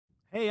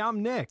Hey,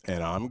 I'm Nick.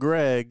 And I'm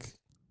Greg.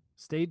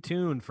 Stay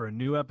tuned for a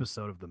new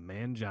episode of the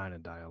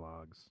Mangina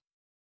Dialogues.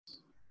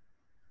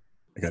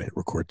 I gotta hit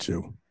record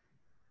too.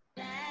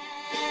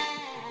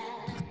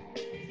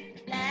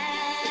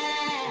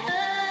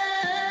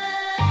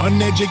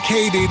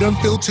 Uneducated,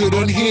 unfiltered,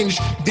 unhinged.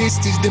 This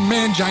is the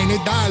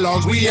Mangina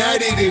Dialogues. We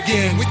at it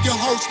again with your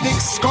host Nick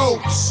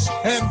Scopes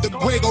and the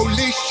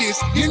Gregolicious.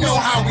 You know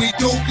how we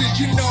do, cause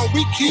you know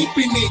we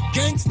keeping it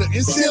gangster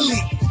and silly.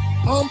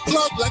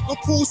 Unplugged like a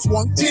full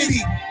swung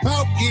titty.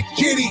 About get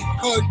jitty,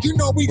 cause you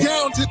know we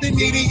down to the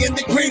nitty and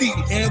the gritty.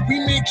 And we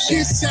make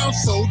shit sound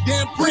so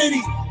damn pretty.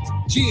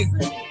 Yeah,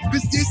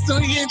 cause this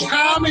unhinged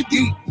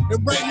comedy.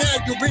 And right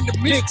now you're in the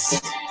mix.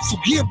 So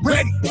get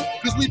ready,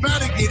 cause we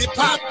about to get it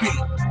poppin'.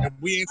 And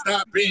we ain't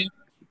stopping.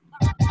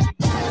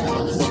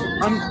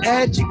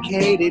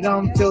 Uneducated,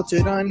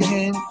 unfiltered,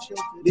 unhinged.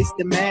 This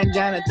the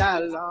Mangina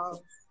Dialogue.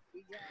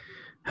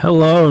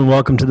 Hello and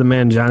welcome to the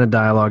Mangina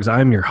Dialogues.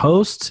 I'm your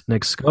host,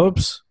 Nick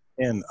Scopes.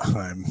 And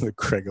I'm the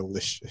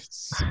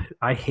Gregolicious.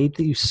 I hate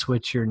that you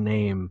switch your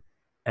name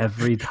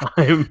every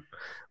time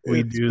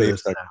we do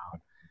this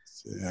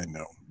now. I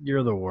know.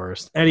 You're the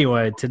worst.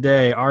 Anyway,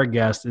 today our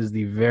guest is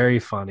the very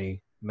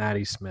funny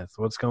Maddie Smith.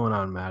 What's going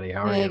on, Maddie?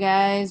 How are you? Hey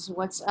guys,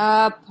 what's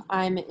up?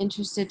 I'm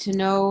interested to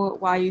know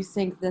why you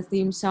think the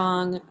theme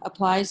song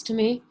applies to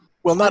me.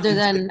 Well, not other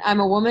than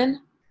I'm a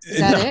woman. Is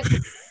that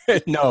it?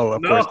 No,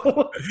 of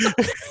course.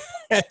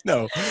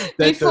 No.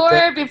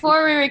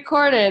 Before we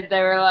recorded,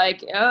 they were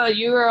like, "Oh,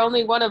 you are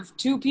only one of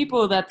two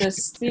people that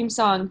this theme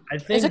song." I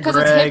think is it because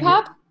it's hip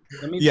hop?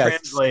 Let me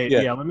translate.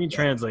 Yeah, let me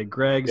translate.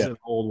 Greg's an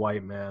old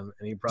white man,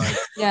 and he probably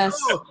yes.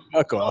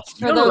 Fuck off.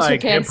 For those who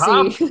can't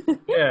see.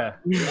 Yeah.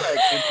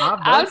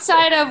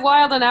 Outside of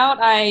Wild and Out,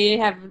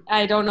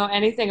 I don't know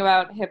anything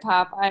about hip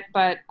hop,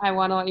 but I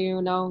want to let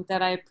you know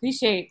that I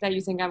appreciate that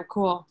you think I'm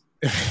cool.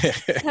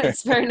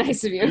 That's very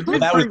nice of you.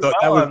 That was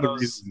the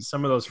reason.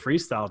 Some of those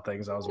freestyle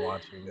things I was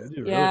watching.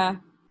 Yeah.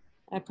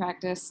 I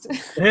practiced.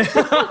 Good.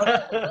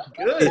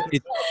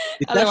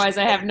 Otherwise,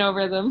 I have no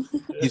rhythm.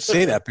 You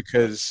say that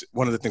because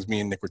one of the things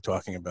me and Nick were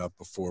talking about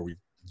before you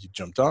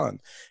jumped on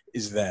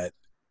is that,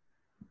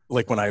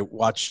 like, when I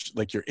watch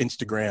like your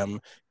Instagram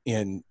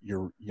and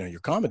your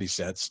comedy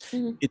sets,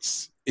 mm-hmm.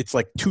 it's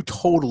like two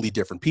totally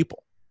different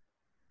people.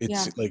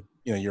 It's like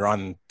you're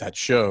on that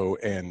show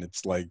and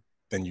it's like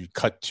then you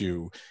cut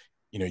to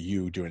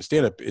you doing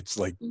stand up. It's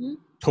like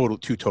mm-hmm.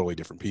 two totally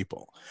different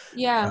people.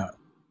 Yeah.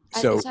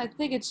 So I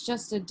think it's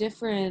just a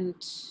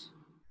different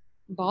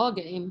ball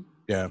game.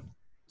 Yeah.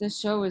 This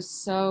show is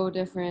so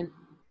different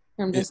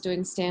from just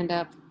doing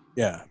stand-up.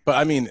 Yeah, but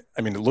I mean,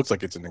 it looks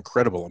like it's an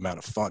incredible amount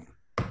of fun.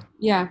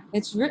 Yeah,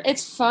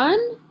 it's fun,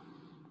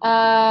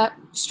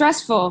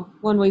 stressful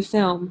when we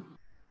film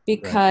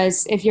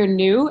because if you're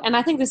new, and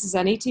I think this is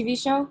any TV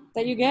show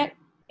that you get,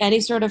 any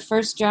sort of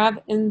first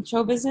job in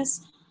show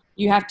business,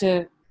 you have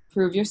to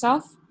prove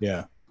yourself.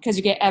 Yeah. Because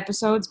you get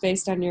episodes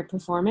based on your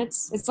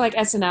performance. It's like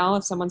SNL.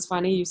 If someone's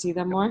funny, you see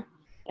them more.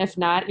 If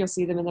not, you'll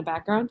see them in the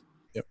background.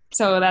 Yep.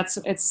 So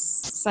it's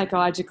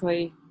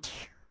psychologically,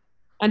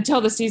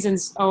 until the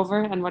season's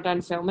over and we're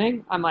done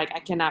filming, I'm like, I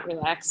cannot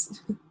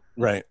relax.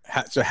 Right.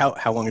 So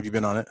how long have you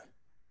been on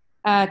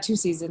it? 2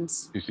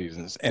 seasons. 2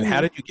 seasons. And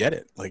how did you get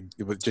it? Like,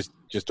 it was just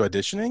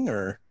auditioning,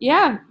 or?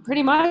 Yeah,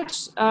 pretty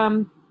much.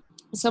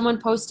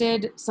 Someone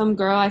posted, some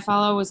girl I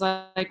follow was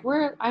like,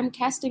 I'm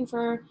casting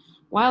for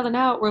Wild and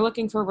Out. We're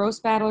looking for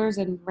roast battlers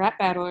and rap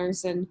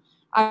battlers, and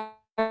I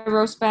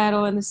roast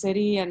battle in the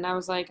city, and I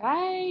was like,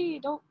 I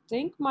don't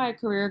think my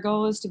career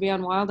goal is to be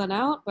on Wild and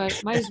Out,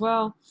 but might as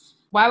well.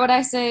 Why would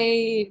I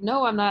say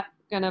no? I'm not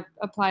gonna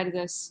apply to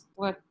this.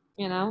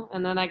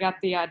 And then I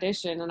got the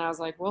audition, and I was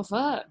like, well,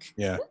 fuck.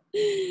 Yeah.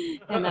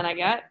 And then I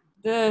got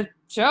the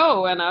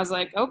show, and I was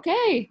like,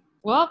 okay,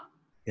 well,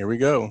 here we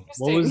go.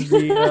 What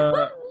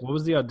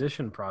was the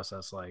audition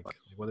process like?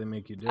 What did they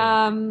make you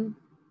do?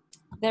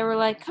 They were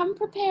like, come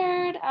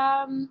prepared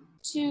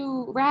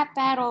to rap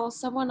battle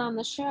someone on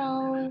the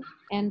show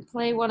and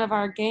play one of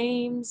our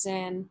games.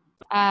 And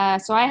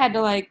so I had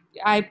to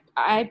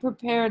I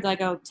prepared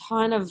like a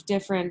ton of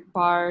different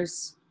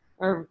bars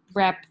or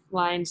rap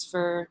lines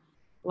for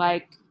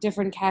like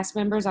different cast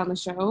members on the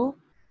show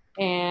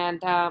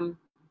and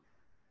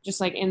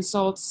just like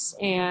insults.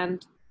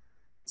 And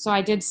so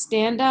I did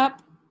stand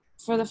up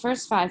for the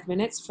first 5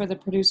 minutes for the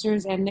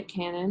producers and Nick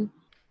Cannon.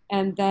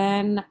 And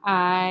then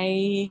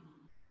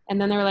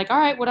they were like, all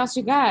right, what else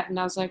you got? And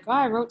I was like,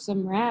 I wrote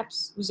some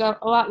raps. It was a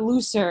lot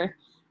looser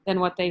than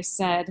what they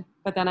said.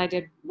 But then I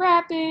did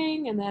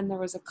rapping, and then there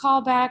was a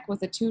callback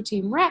with a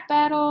 2-team rap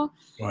battle.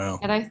 Wow.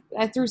 And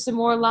I threw some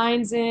more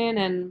lines in,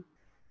 and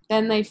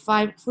then they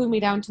flew me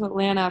down to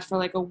Atlanta for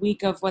like a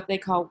week of what they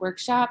call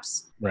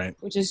workshops. Right.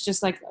 Which is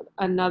just like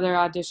another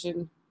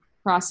audition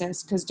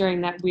process, because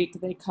during that week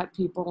they cut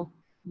people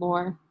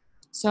more.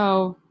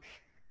 So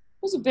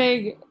it was a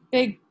big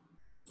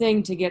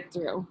thing to get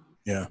through.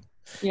 Yeah.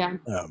 Yeah.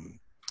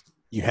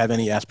 You have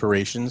any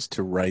aspirations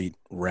to write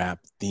rap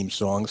theme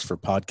songs for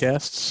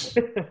podcasts?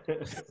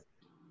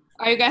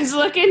 Are you guys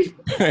looking?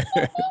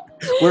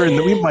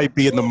 We might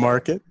be in the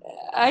market.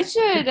 I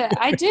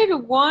did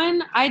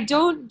one. I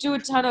don't do a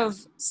ton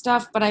of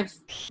stuff, but I've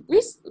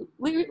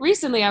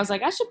recently I was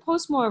like, I should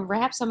post more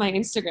raps on my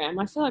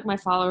Instagram. I feel like my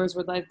followers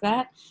would like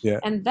that. Yeah.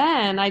 And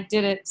then I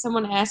did it.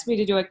 Someone asked me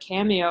to do a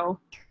cameo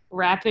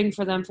rapping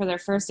for them for their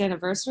first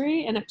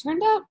anniversary, and it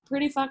turned out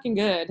pretty fucking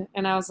good.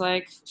 And I was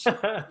like,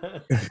 I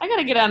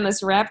gotta get on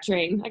this rap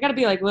train. I gotta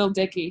be like Lil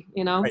Dicky,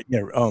 you know? Right,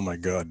 yeah. Oh my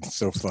God,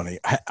 so funny.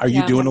 Are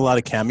you Yeah. doing a lot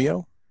of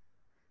cameo?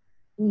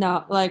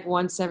 No, like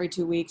once every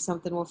 2 weeks,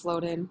 something will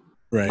float in.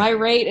 Right. My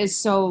rate is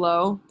so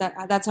low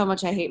that's how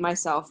much I hate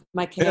myself.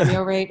 My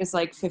cameo rate is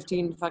like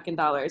 $15 fucking.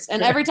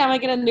 And every time I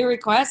get a new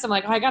request, I'm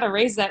like, oh, I gotta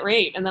raise that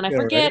rate, and then I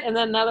forget, and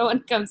then another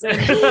one comes in.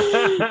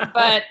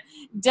 But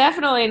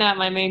definitely not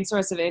my main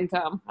source of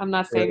income. I'm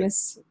not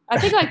famous. I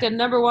think like the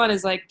number one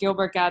is like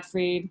Gilbert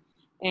Gottfried,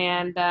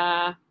 and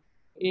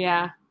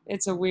yeah,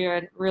 it's a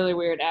really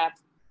weird app.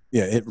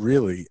 Yeah, it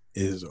really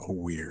is a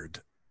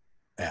weird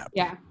app.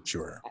 Yeah.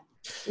 Sure.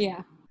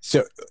 Yeah.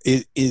 So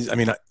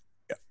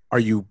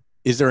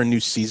is there a new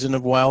season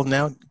of Wild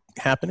now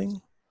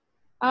happening?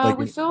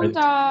 We filmed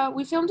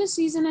a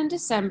season in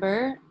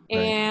December,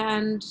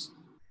 and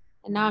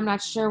now I'm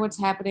not sure what's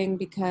happening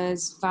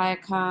because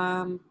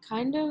Viacom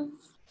kind of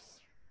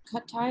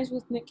cut ties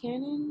with Nick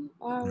Cannon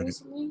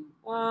recently.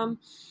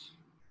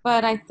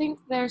 But I think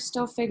they're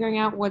still figuring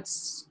out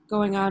what's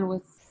going on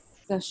with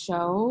the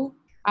show.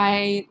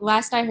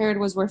 Last I heard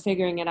was we're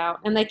figuring it out,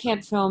 and they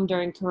can't film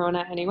during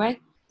Corona anyway.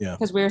 Yeah.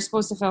 Because we were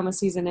supposed to film a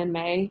season in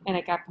May, and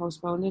it got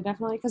postponed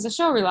indefinitely because the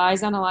show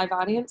relies on a live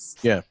audience.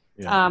 Yeah.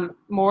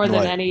 More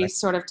than any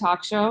sort of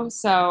talk show.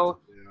 So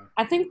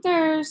I think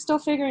they're still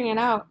figuring it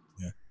out.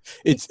 Yeah.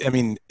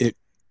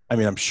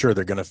 I'm sure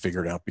they're going to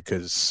figure it out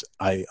because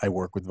I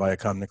work with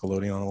Viacom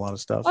Nickelodeon on a lot of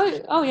stuff.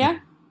 Oh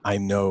yeah. I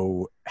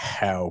know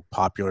how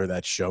popular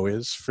that show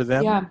is for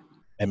them. Yeah.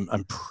 And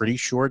I'm pretty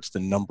sure it's the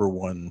number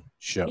one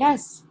show.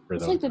 Yes.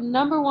 It's like the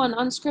number one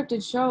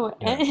unscripted show.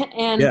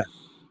 Yeah.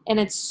 And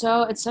it's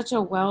such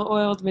a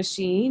well-oiled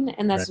machine,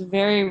 and that's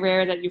very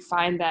rare that you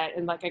find that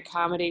in like a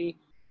comedy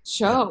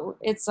show.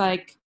 It's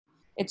like,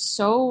 it's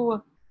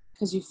so,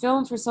 because you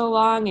film for so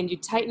long and you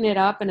tighten it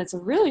up, and it's a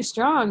really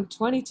strong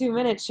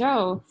 22-minute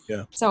show.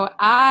 Yeah. So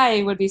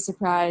I would be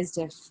surprised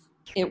if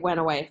it went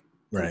away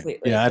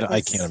completely. Yeah,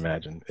 I can't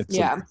imagine. It's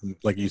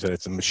like you said,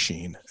 it's a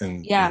machine,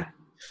 and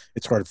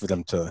it's hard for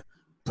them to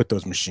put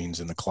those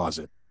machines in the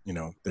closet. You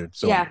know, they're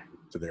so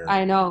to their.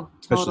 I know,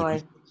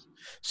 totally.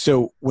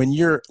 So when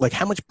you're like,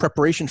 how much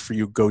preparation for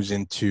you goes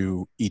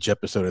into each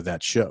episode of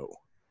that show?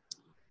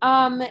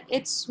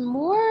 It's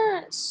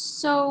more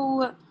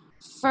so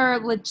for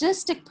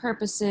logistic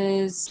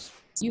purposes.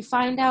 You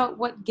find out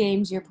what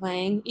games you're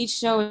playing.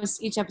 Each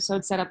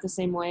episode set up the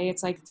same way.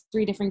 It's like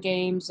 3 different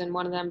games, and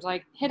one of them's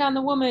like hit on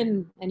the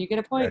woman, and you get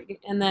a point. Right.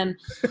 And then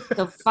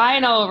the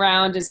final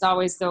round is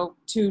always the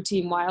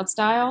 2-team wild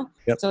style.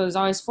 Yep. So there's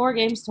always 4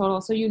 games total.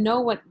 So you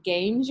know what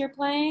games you're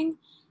playing.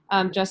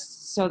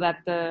 Just so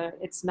that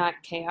it's not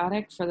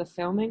chaotic for the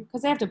filming,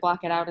 because they have to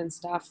block it out and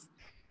stuff.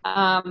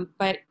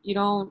 But you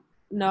don't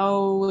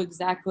know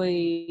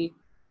exactly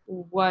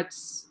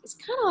it's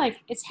kind of like,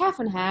 it's half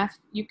and half.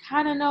 You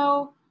kind of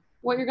know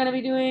what you're going to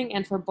be doing,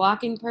 and for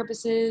blocking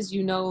purposes,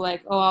 you know,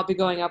 like, oh, I'll be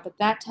going up at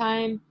that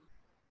time.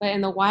 But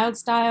in the wild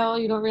style,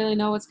 you don't really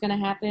know what's going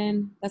to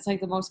happen. That's like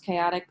the most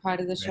chaotic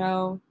part of the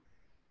show.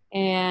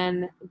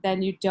 And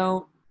then you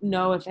don't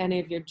know if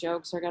any of your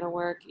jokes are going to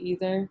work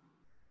either.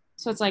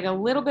 So it's like a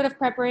little bit of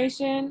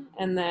preparation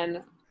and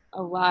then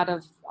a lot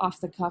of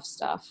off-the-cuff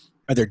stuff.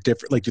 Are there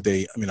different, like,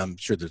 I'm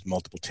sure there's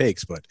multiple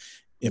takes, but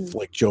if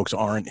like jokes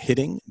aren't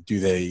hitting, do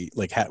they,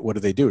 like, what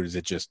do they do? Is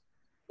it just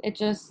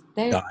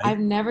I've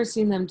never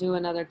seen them do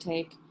another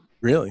take.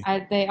 Really?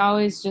 They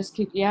always just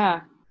keep,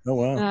 Oh,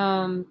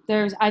 wow.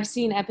 I've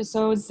seen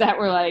episodes that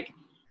were like,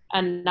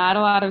 and not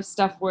a lot of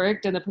stuff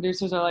worked, and the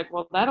producers are like,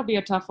 well, that'll be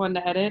a tough one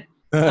to edit.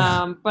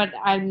 But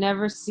I've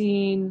never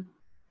seen,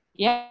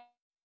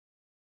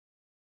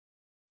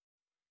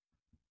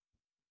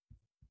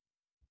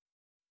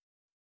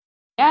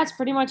 it's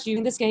pretty much you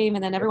in this game,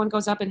 and then everyone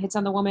goes up and hits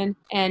on the woman,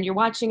 and you're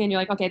watching, and you're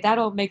like, okay,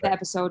 that'll make the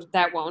episode.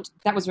 That won't.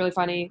 That was really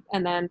funny.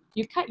 And then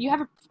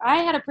I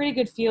had a pretty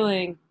good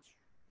feeling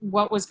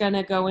what was going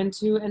to go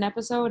into an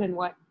episode and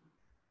what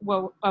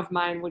of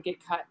mine would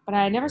get cut. But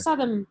I never saw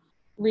them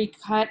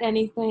recut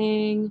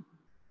anything.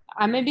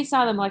 I maybe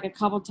saw them like a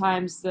couple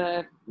times.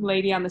 The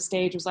lady on the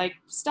stage was like,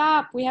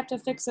 stop, we have to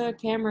fix a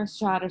camera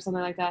shot or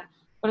something like that.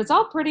 But it's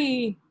all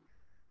pretty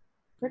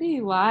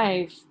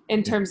live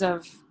in terms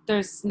of,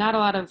 there's not a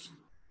lot of,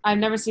 I've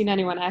never seen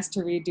anyone ask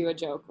to redo a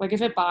joke. Like,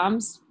 if it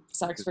bombs,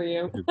 sucks for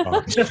you.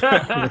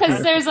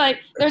 Because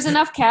there's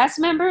enough cast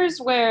members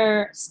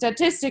where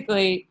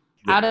statistically,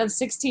 out of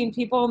 16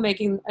 people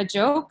making a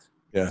joke,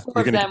 4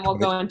 of them will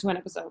go into an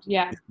episode.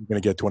 Yeah. You're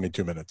going to get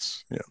 22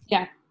 minutes. Yeah.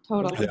 Yeah,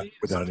 totally. Yeah,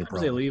 without any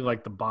problem. They leave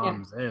like the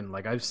bombs in.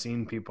 Like, I've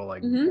seen people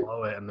like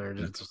blow it, and they're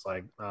just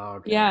like, oh,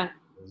 okay. Yeah.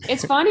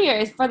 It's funnier.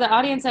 It's for the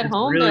audience at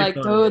home. Really, they're like,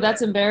 oh,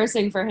 that's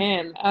embarrassing for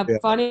him. A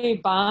funny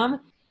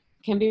bomb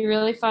can be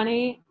really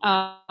funny,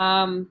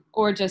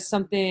 or just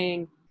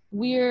something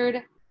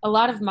weird. A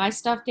lot of my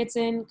stuff gets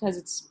in because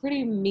it's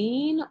pretty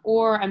mean,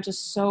 or I'm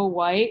just so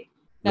white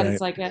that Right.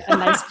 it's like a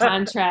nice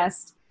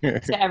contrast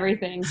to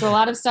everything. So a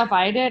lot of stuff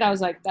I did, I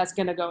was like, that's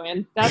gonna go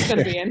in. That's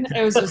gonna be in.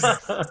 It was just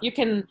you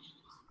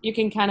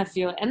can kind of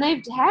feel it. And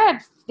they've had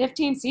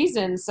 15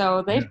 seasons,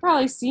 so they've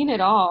probably seen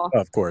it all.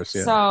 Of course,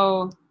 yeah.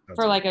 So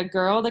for like a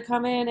girl to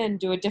come in and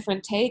do a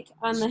different take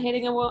on the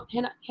hitting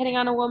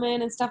on a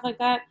woman and stuff like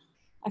that,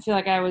 I feel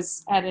like I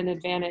was at an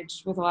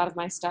advantage with a lot of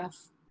my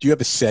stuff. Do you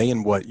have a say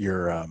in what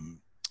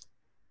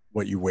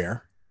what you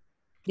wear?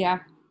 Yeah.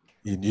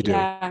 You do.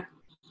 Yeah.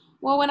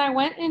 Well, when I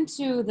went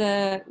into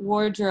the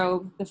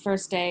wardrobe the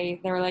first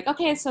day, they were like,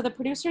 okay, so the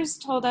producers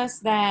told us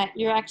that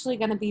you're actually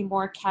going to be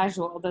more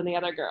casual than the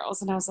other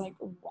girls. And I was like,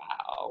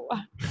 wow.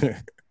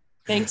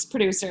 Thanks,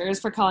 producers,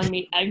 for calling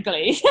me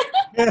ugly.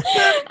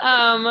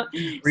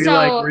 Were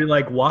you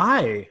like,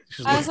 why?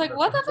 I was like,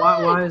 what the fuck?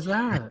 Why is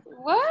that?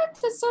 What?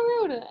 That's so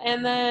rude.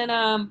 And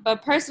then,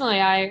 but personally,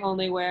 I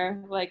only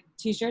wear like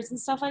t-shirts and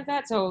stuff like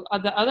that. So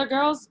the other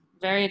girls,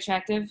 very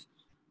attractive,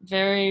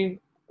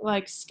 very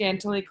like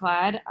scantily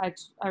clad. I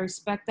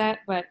respect that.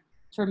 But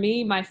for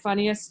me, my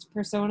funniest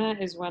persona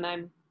is when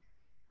I'm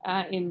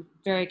in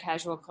very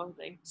casual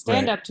clothing.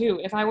 Stand-up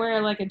too. If I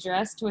wear like a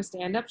dress to a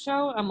stand-up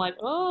show, I'm like,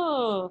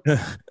 oh,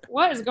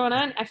 what is going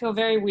on? I feel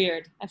very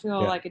weird. I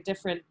feel like a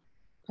different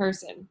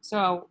person.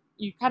 So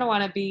you kind of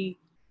want to be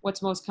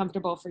what's most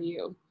comfortable for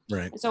you.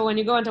 Right. So when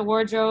you go into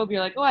wardrobe, you're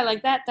like, oh, I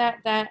like that,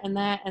 and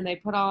that, and they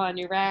put all on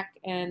your rack,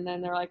 and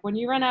then they're like, when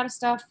you run out of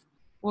stuff,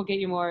 we'll get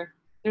you more.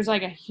 There's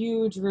like a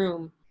huge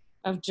room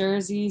of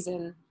jerseys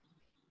and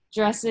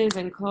dresses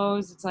and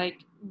clothes. It's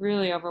like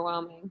really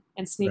overwhelming.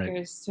 And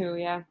sneakers too,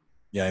 yeah.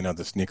 Yeah, I know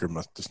the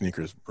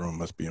sneakers room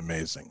must be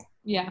amazing.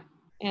 Yeah.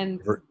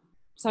 And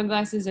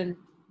sunglasses and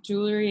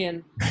jewelry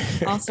and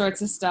all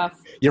sorts of stuff.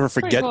 You ever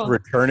forget to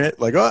return it?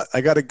 Like, oh, I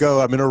gotta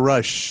go. I'm in a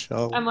rush.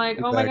 I'm like,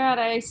 oh my God,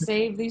 I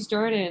saved these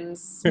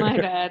Jordans. My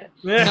bad.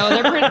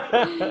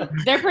 No,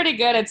 they're pretty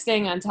good at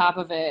staying on top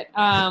of it.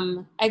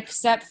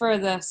 Except for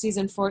the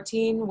season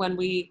 14 when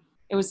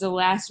it was the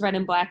last red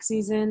and black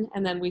season,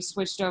 and then we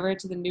switched over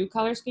to the new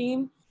color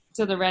scheme.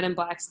 So the red and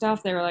black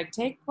stuff, they were like,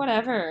 take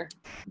whatever.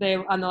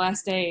 On the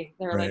last day,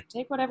 they were like,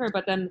 take whatever.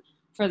 But then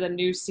for the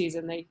new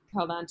season, they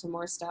held on to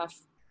more stuff.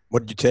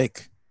 What did you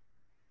take?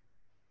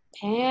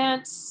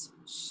 Pants,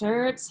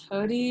 shirts,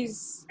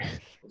 hoodies,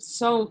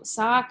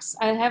 socks.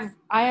 I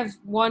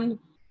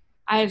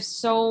have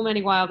so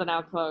many Wild 'N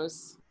Out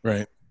clothes.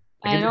 Right.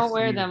 I don't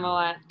wear them a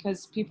lot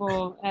because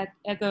people at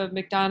the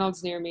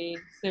McDonald's near me,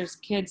 there's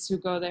kids who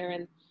go there,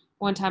 and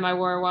one time I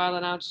wore a Wild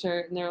 'N Out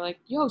shirt and they were like,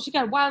 yo, she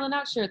got a Wild 'N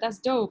Out shirt. That's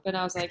dope. And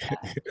I was like,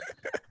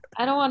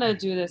 I don't want to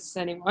do this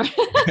anymore.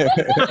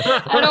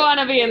 I don't want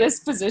to be in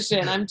this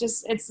position.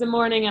 It's the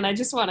morning and I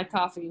just want a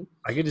coffee.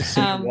 I could just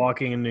see you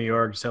walking in New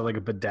York, just have like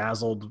a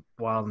bedazzled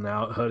Wild 'N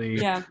Out hoodie.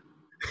 Yeah.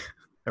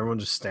 Everyone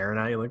just staring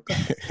at you like,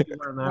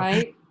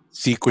 right?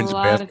 Sequins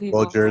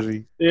basketball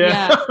jersey.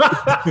 Yeah.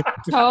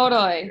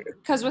 Totally.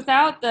 Because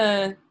without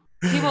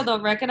people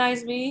don't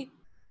recognize me.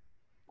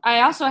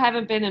 I also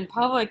haven't been in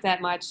public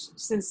that much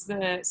since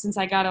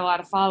I got a lot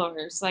of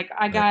followers. Like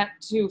I got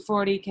to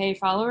 40K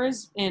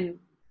followers in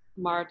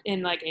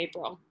like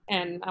April,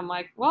 and I'm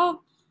like,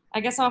 well,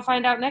 I guess I'll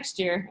find out next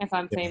year if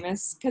I'm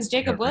famous. Because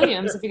Jacob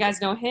Williams, if you guys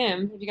know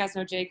him, if you guys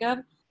know Jacob,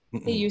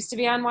 he used to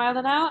be on Wild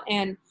 'N Out,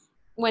 and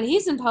when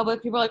he's in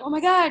public, people are like, oh my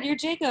God, you're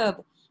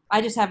Jacob.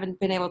 I just haven't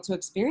been able to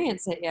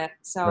experience it yet,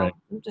 so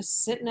I'm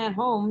just sitting at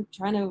home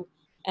trying to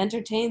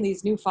entertain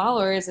these new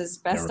followers as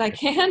best I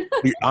can.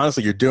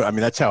 Honestly, you're doing. I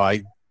mean, that's how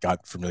I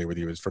got familiar with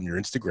you, is from your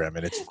Instagram,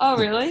 and it's. Oh,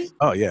 really?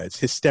 Oh, yeah, it's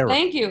hysterical.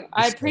 Thank you.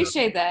 I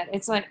appreciate that.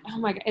 It's like, oh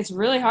my God, it's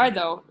really hard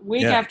though.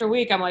 Week after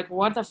week, I'm like,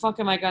 what the fuck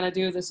am I gonna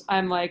do this?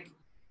 I'm like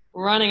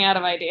running out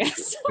of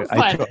ideas.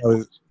 I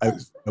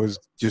was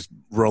just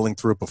rolling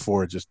through it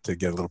before just to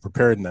get a little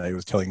prepared, and I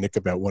was telling Nick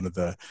about one of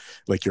the,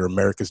 like, your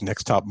America's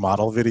Next Top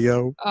Model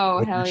video.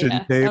 Oh, hell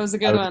yeah. That was a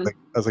good one. I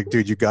was like,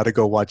 dude, you got to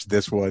go watch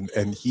this one.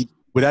 And he,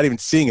 without even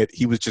seeing it,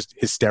 he was just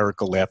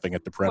hysterical laughing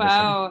at the premise.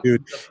 Wow. Like,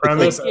 dude, the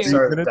premise, I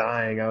started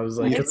dying. I was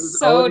like, it's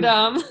so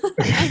dumb.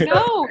 I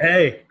know.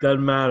 Hey,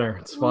 doesn't matter.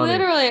 It's funny.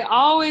 Literally,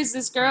 always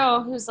this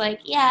girl who's like,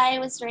 yeah, I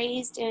was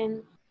raised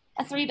in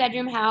a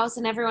 3-bedroom house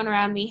and everyone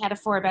around me had a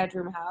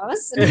 4-bedroom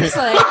house. And it's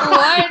like,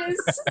 what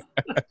is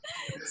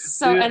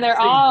so? Dude, and they're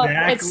all,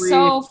 it's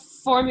so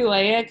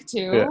formulaic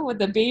too, with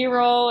the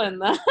B-roll and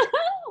the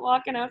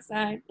walking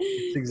outside.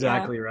 It's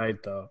exactly right,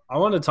 though. I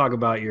want to talk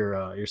about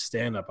your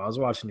stand-up. I was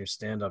watching your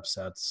stand-up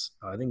sets.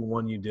 I think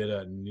one you did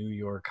at New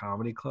York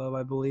Comedy Club,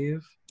 I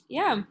believe.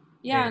 Yeah.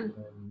 And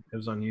it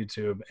was on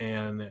YouTube,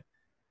 and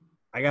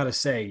I gotta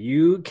say,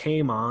 you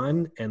came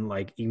on and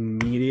like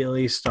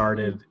immediately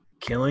started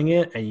killing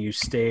it, and you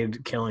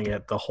stayed killing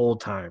it the whole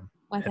time.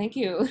 Well, thank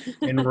you.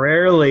 And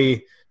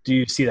rarely do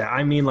you see that.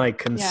 I mean, like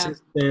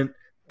consistent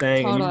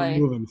thing, and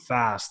you were moving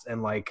fast,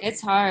 and like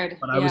it's hard.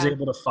 But I was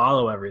able to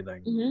follow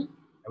everything. Mm-hmm.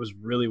 It was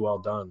really well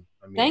done.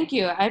 I mean, Thank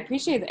you. I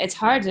appreciate it. It's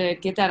hard to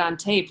get that on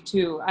tape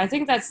too. I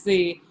think that's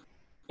the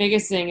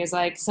biggest thing is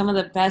like some of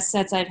the best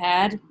sets I've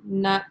had,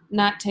 not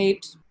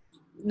taped,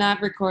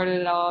 not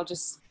recorded at all,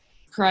 just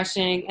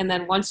crushing. And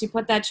then once you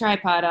put that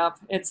tripod up,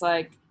 it's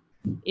like,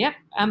 yep,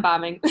 I'm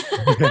bombing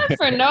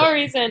for no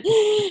reason.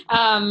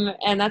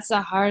 And that's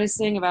the hardest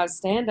thing about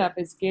stand-up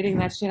is getting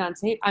that shit on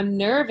tape. I'm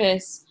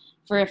nervous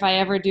for if I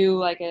ever do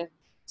like a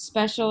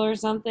special or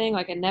something,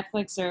 like a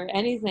Netflix or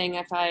anything,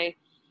 if I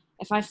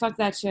fuck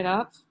that shit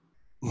up.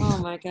 Oh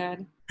my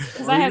God.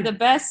 Because I have the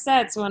best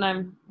sets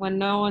when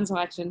no one's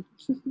watching.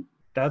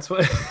 that's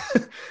what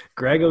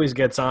Greg always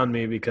gets on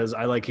me because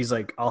he's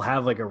like, I'll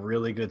have like a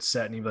really good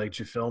set and he'd be like, did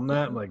you film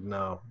that? I'm like,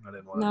 no, I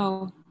didn't want to.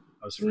 No,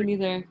 I was me freaking.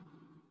 neither.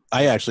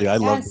 I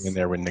love Yes. being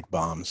there when Nick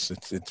bombs.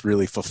 It's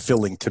really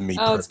fulfilling to me.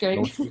 Oh, it's great.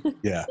 personally.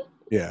 Yeah.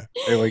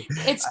 They're like,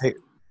 It's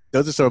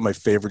those are some of my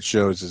favorite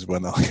shows is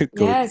when I'll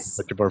go Yes.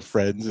 with a bunch of our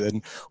friends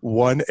and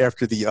one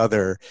after the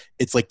other,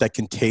 it's like that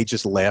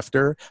contagious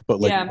laughter, but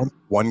like Yeah.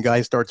 one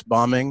guy starts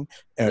bombing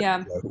and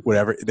Yeah.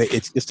 whatever,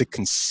 it's just a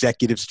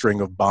consecutive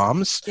string of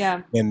bombs.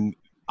 Yeah. And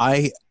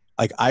I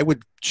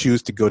would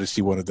choose to go to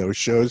see one of those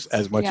shows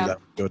as much Yeah. as I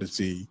would go to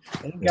see.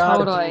 Thank God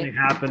Totally. it's only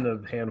happened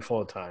a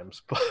handful of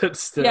times, but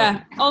still.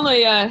 Yeah,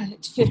 only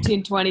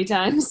 15, 20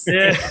 times.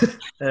 Yeah.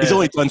 He's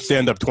only done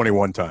stand up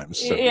 21 times.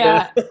 So.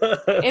 Yeah.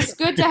 It's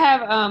good to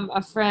have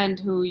a friend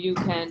who you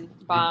can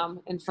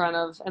bomb in front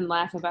of and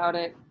laugh about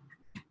it.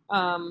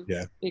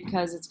 Yeah.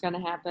 Because it's going to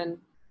happen.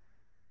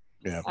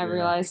 Yeah. I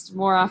realized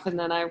more often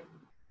than I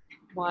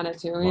wanted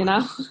to, you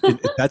know?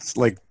 That's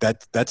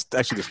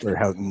actually the story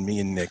how me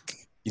and Nick,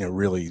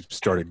 really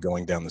started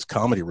going down this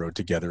comedy road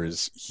together.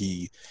 Is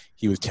he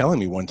was telling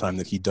me one time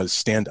that he does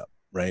stand up,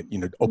 right?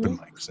 Open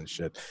mics and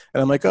shit.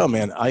 And I'm like, oh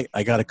man,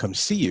 I got to come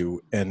see you.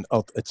 And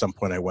at some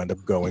point I wound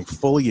up going,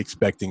 fully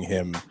expecting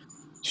him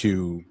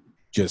to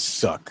just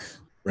suck.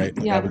 Right.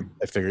 Yeah.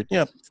 I figured,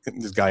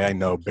 this guy I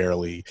know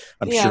barely,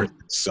 I'm Yeah. sure it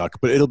could suck,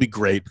 but it'll be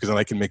great because then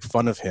I can make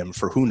fun of him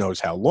for who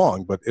knows how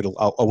long, but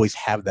I'll always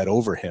have that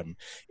over him.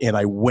 And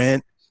I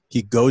went,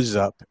 he goes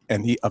up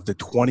and of the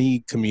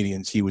 20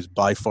 comedians, he was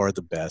by far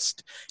the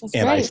best. That's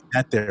And great. I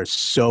sat there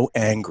so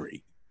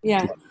angry.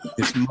 Yeah.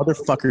 This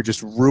motherfucker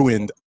just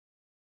ruined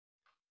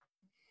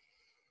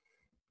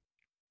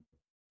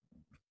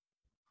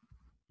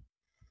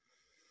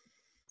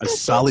a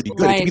solid. It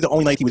could be the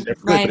only night he was ever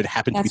good, Right. but it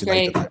happened That's to be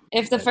the great. night.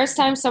 If the first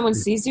time someone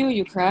sees you,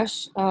 you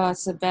crush,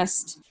 it's the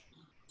best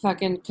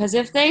fucking... Because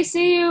if they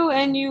see you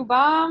and you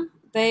bomb,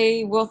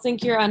 they will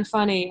think you're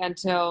unfunny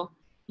until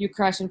you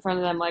crush in front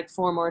of them like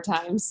 4 more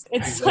times.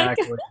 It's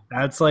Exactly.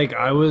 That's like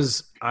I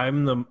was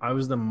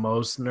the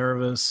most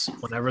nervous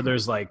whenever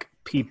there's like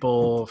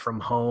people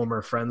from home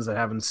or friends that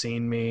haven't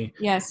seen me.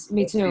 Yes,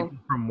 me too. People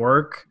from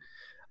work.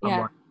 I'm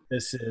Yeah. like,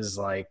 this is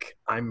like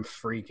I'm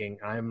freaking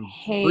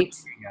Hate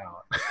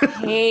out.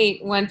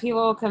 hate when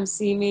people come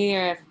see me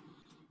or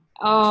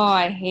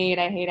I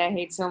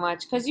hate so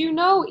much because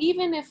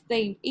even if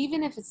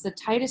it's the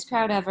tightest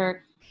crowd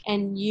ever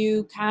and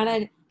you kind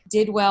of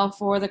did well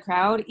for the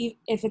crowd,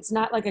 if it's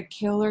not like a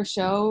killer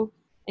show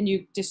and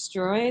you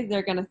destroy,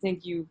 they're gonna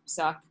think you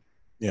suck.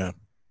 Yeah.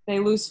 They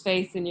lose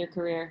faith in your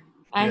career.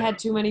 I Yeah. had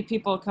too many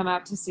people come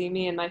out to see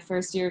me in my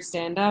first year of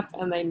stand-up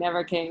and they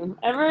never came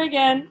ever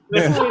again.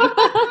 You have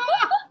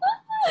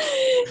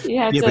to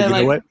But you know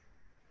like what?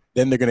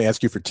 Then they're going to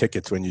ask you for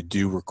tickets when you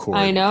do record.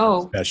 I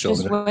know. Special.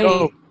 Just And they're wait. like,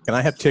 oh, can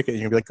I have ticket?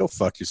 And you'll be like, go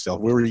fuck yourself.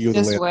 Where were you?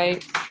 Just the last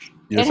wait.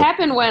 years? It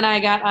happened when I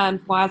got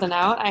on Wild and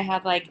Out. I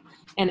had like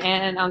an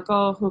aunt and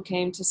uncle who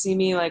came to see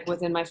me like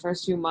within my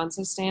first few months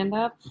of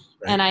stand-up.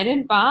 Right. And I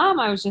didn't bomb.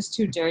 I was just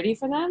too dirty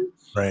for them.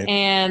 Right.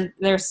 And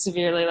they're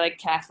severely like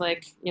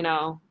Catholic,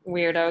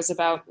 weirdos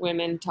about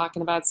women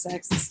talking about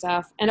sex and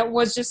stuff. And it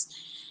was just...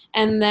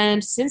 And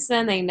then since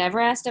then, they never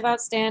asked about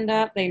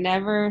stand-up. They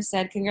never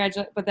said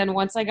congratulations. But then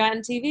once I got on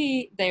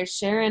TV, they're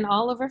sharing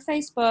all over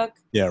Facebook.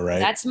 Yeah, right.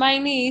 That's my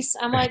niece.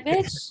 I'm like,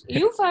 bitch,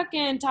 you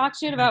fucking talk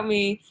shit about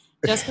me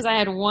just because I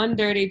had one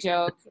dirty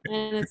joke.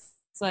 And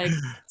it's like,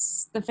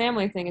 the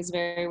family thing is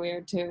very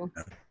weird too.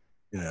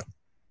 Yeah.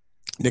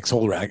 Nick's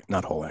whole act,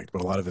 not whole act,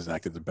 but a lot of his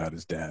act is about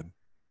his dad.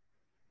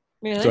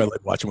 Really? So I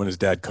like watching when his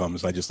dad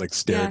comes. I just like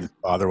stare at his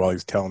father while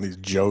he's telling these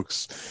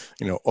jokes,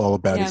 all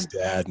about his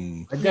dad.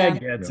 And my dad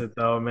gets it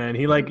though, man.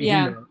 He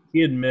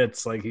he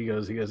admits, like he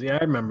goes, yeah,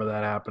 I remember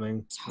that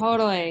happening.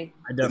 Totally.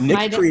 I definitely.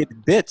 Nick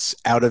created bits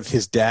out of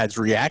his dad's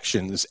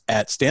reactions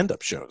at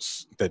stand-up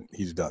shows that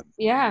he's done.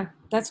 Yeah,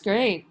 that's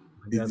great.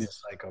 My dad's a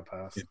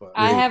psychopath. But.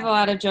 I have a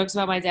lot of jokes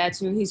about my dad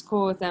too. He's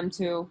cool with them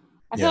too.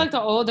 I feel like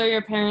the older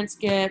your parents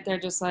get, they're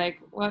just like,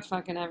 what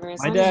fucking ever.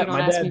 As long as you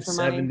don't ask me for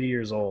money. 70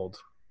 years old.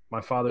 My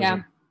father's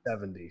like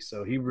 70,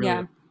 so he really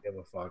doesn't give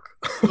a fuck.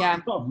 Yeah.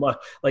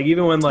 Like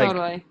even when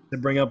Totally. to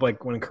bring up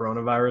like when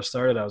coronavirus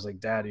started, I was like,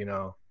 Dad,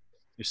 you're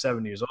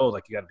 70 years old,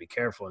 like you got to be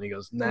careful. And he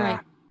goes, nah. Right.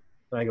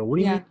 And I go, what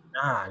do you mean,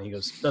 nah? And he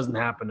goes, it doesn't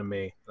happen to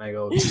me. And I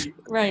go,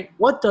 Right.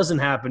 What doesn't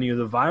happen to you?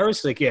 The virus?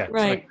 He's like, yeah, it's not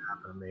Right. gonna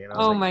happen to me. And I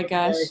was Oh like, my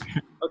gosh.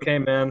 Okay,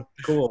 man,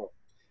 cool.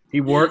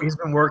 He's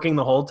been working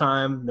the whole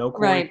time. No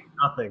quarantine, Right.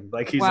 nothing.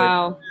 Like he's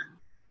Wow. like,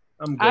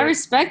 I'm good. I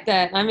respect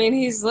that. I mean,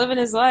 he's living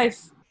his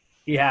life.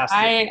 He has to.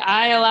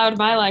 I allowed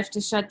my life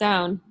to shut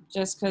down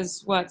just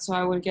because what? So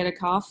I wouldn't get a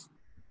cough.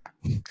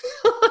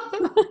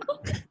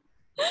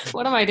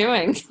 What am I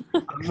doing?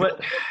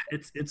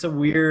 It's a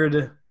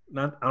weird.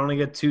 Not I don't want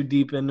to get too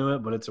deep into it,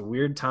 but it's a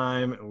weird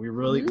time, and we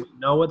really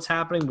know what's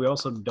happening. We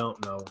also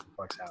don't know what the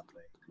fuck's happening.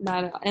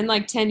 Not in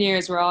like 10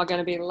 years, we're all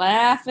gonna be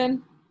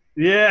laughing.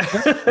 Yeah,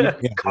 Yeah,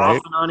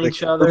 coughing right? on Like,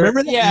 each other.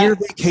 Remember that Yeah. year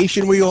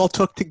vacation we all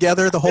took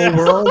together, the whole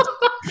world?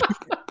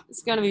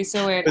 It's gonna be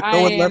so weird. But I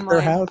no one am left their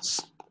like, house.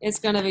 it's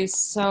gonna be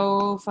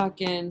so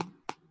fucking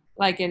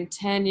like in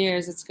 10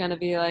 years, it's gonna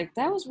be like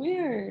that was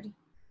weird,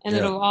 and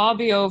Yeah. it'll all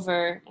be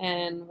over,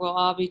 and we'll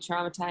all be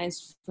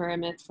traumatized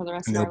from it for the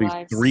rest And of there'll our be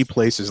lives. 3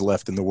 places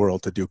left in the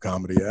world to do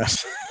comedy at.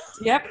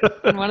 Yep,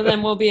 and one of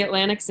them will be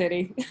Atlantic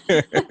City.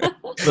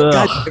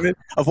 God damn it.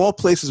 Of all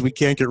places we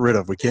can't get rid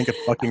of. We can't get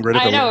fucking rid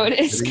of I know Atlantic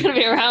it's City. gonna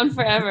be around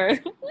forever.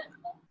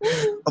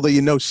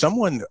 Although,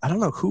 someone, I don't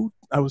know who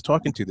I was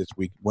talking to this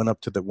week, went up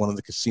to one of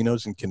the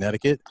casinos in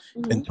Connecticut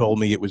and told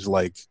me it was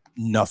like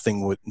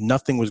nothing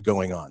was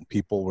going on.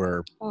 People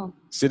were Oh,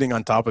 sitting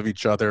on top of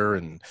each other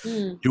and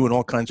doing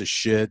all kinds of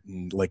shit.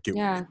 And like,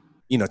 yeah.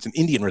 it's an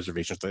Indian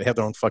reservation, so they have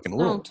their own fucking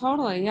No, rules.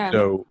 totally. Yeah.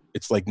 So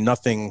it's like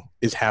nothing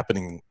is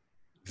happening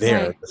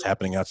there Right. that's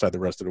happening outside the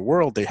rest of the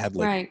world. They had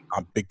like Right.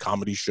 a big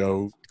comedy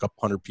show, a couple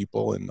hundred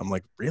people. And I'm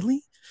like,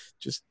 really?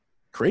 Just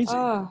crazy.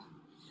 Oh,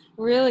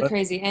 really But-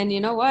 crazy. And you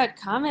know what?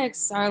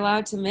 Comics are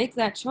allowed to make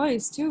that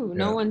choice too.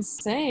 No Yeah. one's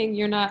saying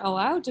you're not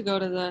allowed to go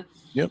to the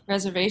Yep.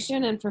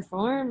 reservation and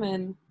perform.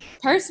 And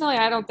personally,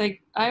 I don't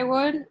think I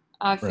would.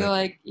 I feel Right.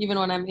 like even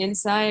when I'm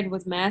inside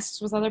with masks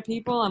with other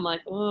people, I'm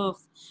like, ugh.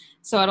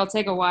 So it'll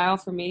take a while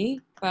for me,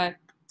 but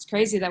it's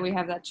crazy that we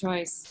have that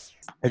choice.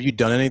 Have you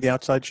done any of the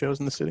outside shows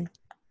in the city?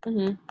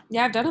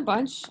 Yeah, I've done a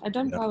bunch. I've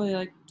done Yeah. probably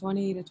like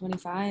 20 to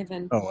 25,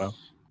 and Oh,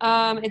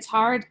 wow. it's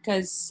hard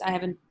because I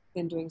haven't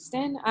been doing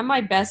I'm my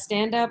best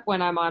stand-up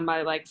when I'm on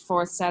my like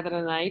 4th set of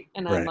the night,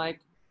 and I'm Right. like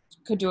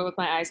could do it with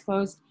my eyes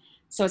closed.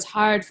 So it's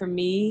hard for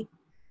me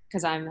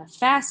because I'm a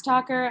fast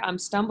talker. I'm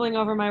stumbling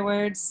over my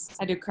words.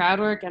 I do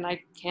crowd work, and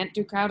I can't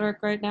do crowd work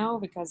right now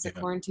because the Yeah.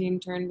 quarantine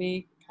turned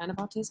me kind of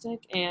autistic,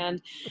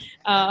 and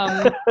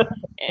I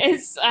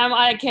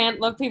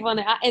can't look people in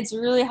the eye. It's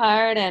really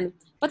hard,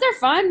 but they're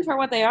fun for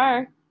what they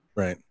are.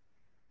 Right.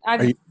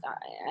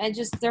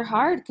 They're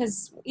hard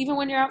because even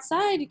when you're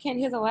outside, you can't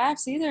hear the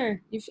laughs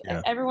either.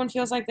 Yeah. Everyone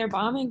feels like they're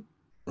bombing.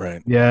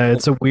 Right. Yeah,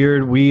 it's a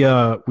weird. We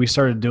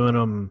started doing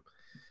them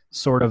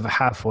sort of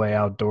halfway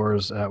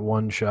outdoors at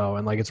one show,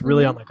 and like it's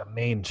really on like a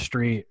main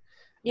street.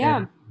 Yeah,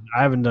 And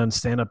I haven't done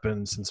stand up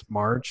since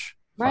March.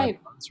 5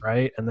 right. months,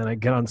 right? And then I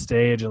get on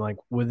stage, and like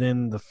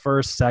within the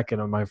first second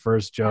of my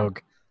first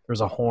joke,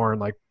 there's a horn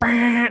like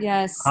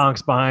Yes.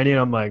 honks behind you.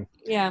 And I'm like,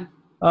 Yeah.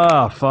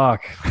 oh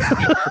fuck.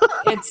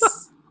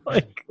 It's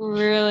Like,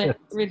 really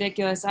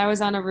ridiculous. I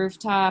was on a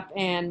rooftop,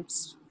 and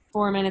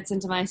 4 minutes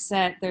into my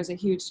set, there's a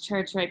huge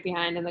church right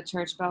behind, and the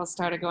church bells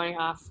started going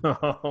off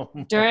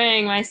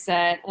during my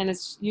set. And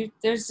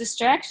there's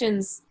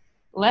distractions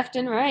left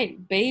and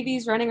right.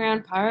 Babies running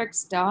around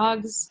parks,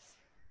 dogs,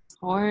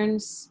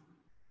 horns.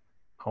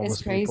 homeless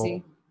It's crazy.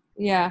 people.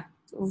 Yeah.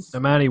 Oof.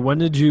 Now, Maddie,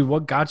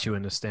 what got you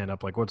into stand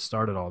up? Like, what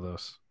started all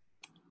this?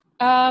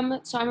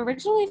 So I'm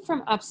originally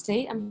from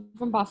upstate. I'm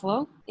from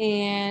Buffalo,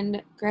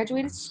 and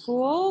graduated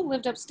school,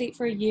 lived upstate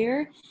for a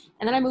year,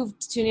 and then I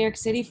moved to New York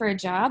City for a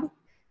job.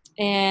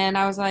 And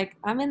I was like,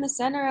 I'm in the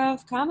center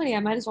of comedy. I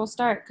might as well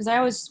start, because I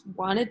always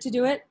wanted to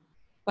do it,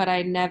 but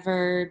I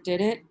never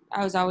did it.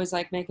 I was always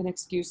like making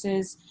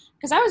excuses,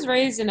 because I was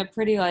raised in a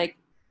pretty like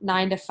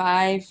 9 to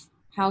 5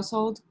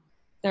 household.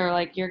 They're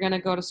like, you're gonna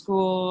go to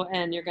school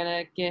and you're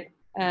gonna get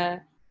a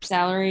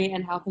salary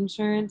and health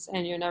insurance,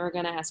 and you're never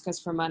going to ask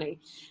us for money.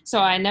 So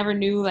I never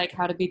knew like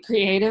how to be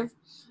creative.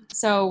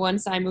 So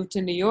once I moved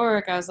to New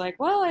York, I was like,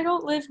 well, I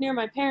don't live near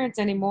my parents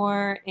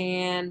anymore,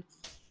 and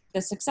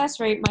the success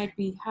rate might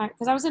be high,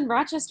 because I was in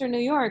Rochester, New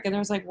York, and there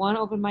was like one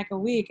open mic a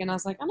week, and I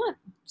was like, I'm not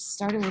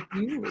starting with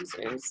you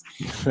losers.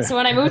 So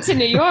when I moved to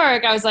New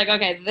York, I was like,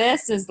 okay,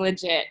 this is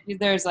legit.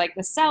 There's like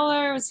the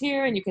Cellar was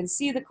here, and you can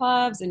see the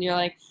clubs, and you're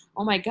like,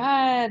 oh my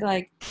God,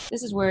 like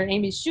this is where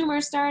Amy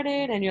Schumer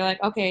started, and you're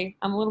like, okay,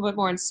 I'm a little bit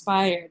more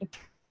inspired.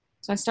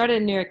 So I started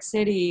in New York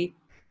City,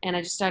 and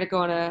I just started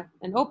going to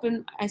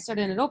I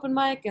started an open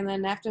mic, and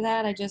then after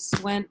that, I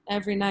just went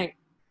every night.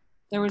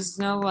 There was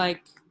no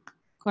like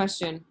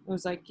question. It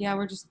was like, yeah,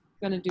 we're just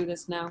gonna do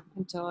this now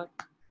until it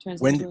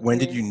turns into a When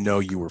did career. you know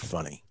you were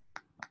funny?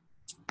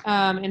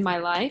 In my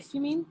life,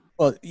 you mean?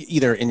 Well,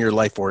 either in your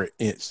life or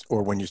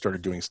when you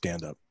started doing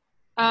stand up.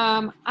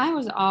 I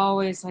was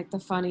always like the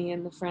funny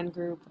in the friend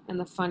group and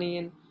the funny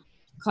in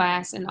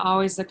class, and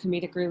always the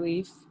comedic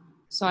relief.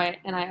 So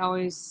I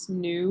always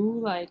knew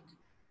like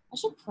I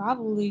should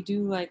probably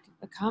do like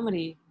a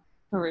comedy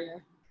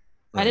career.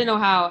 I didn't know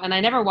how, and I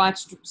never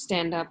watched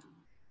stand up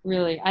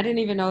really. I didn't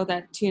even know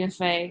that Tina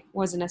Fey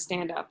wasn't a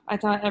stand up. I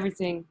thought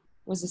everything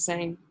was the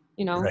same,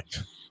 you know. Right.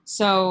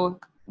 So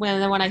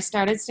when I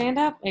started stand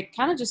up, it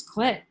kind of just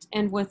clicked.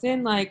 And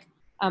within like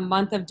a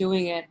month of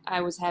doing it,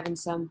 I was having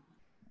some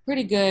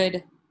pretty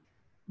good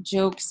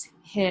jokes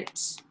hit,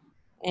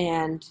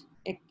 and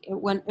it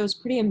was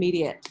pretty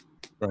immediate.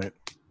 Right.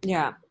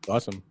 Yeah.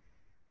 Awesome.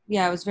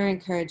 Yeah, it was very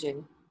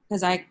encouraging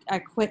because I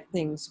quit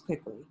things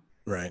quickly.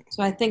 Right.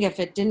 So I think if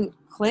it didn't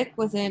click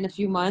within a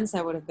few months,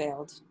 I would have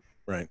bailed.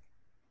 Right.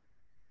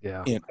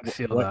 Yeah, And I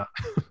feel what-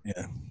 that.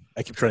 Yeah.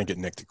 I keep trying to get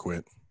Nick to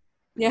quit.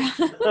 Yeah.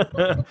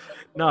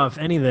 No, if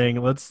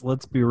anything,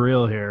 let's be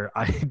real here.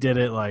 I did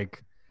it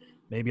like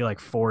maybe like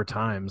 4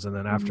 times, and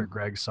then after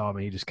Greg saw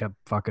me, he just kept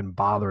fucking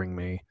bothering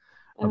me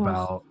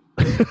about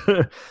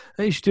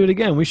hey, you should do it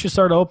again. We should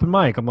start an open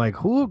mic. I'm like,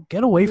 who?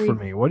 Get away from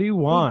me. What do you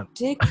want?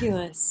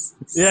 Ridiculous.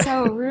 Yeah.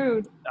 So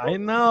rude. I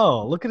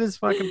know. Look at his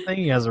fucking thing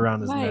he has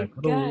around his My neck.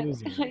 What a God.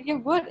 loser. Yeah,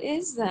 what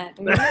is that?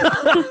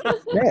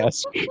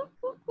 Yes.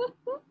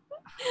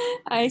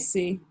 I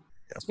see.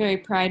 It's very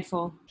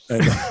prideful.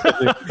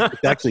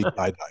 It's actually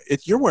tie dye.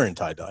 You're wearing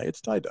tie dye.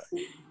 It's tie dye.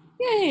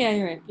 Yeah,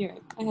 you're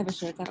right. I have a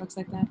shirt that looks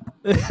like that.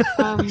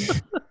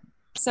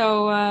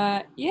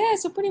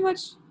 So pretty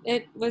much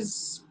it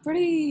was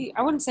pretty,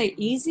 I wouldn't say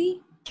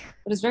easy,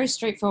 but it's very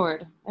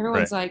straightforward.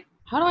 Everyone's like,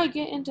 how do I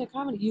get into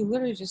comedy? You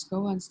literally just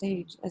go on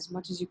stage as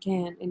much as you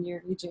can in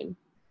your region.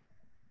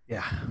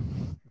 Yeah.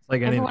 It's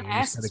like Everyone anything.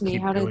 You just asks gotta me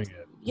keep how to, doing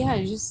it. yeah,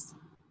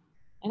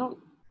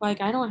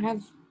 I don't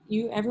have,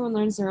 everyone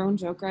learns their own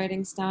joke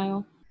writing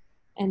style,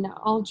 and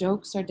all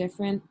jokes are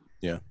different.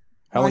 Yeah.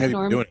 How long have you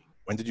been doing it?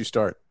 When did you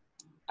start?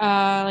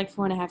 Like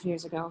 4.5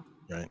 years ago.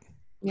 Right.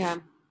 Yeah.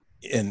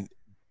 And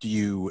do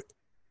you,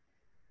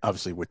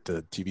 obviously with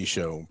the TV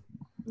show,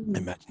 I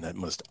imagine that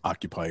must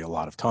occupy a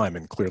lot of time,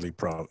 and clearly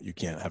you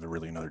can't have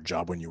really another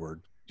job when you were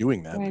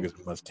doing that, because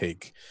it must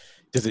take,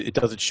 does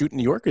it shoot in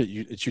New York, or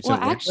it shoots in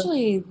Atlanta?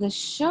 Actually the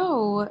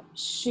show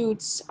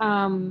shoots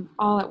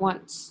all at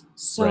once,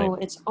 so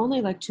it's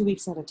only like 2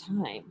 weeks at a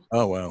time.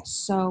 Oh wow.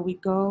 So we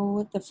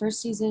go, the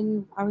first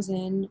season I was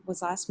in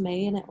was last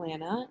May in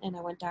Atlanta, and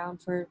I went down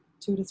for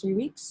 2 to 3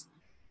 weeks,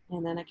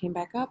 and then I came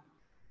back up,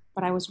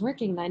 but I was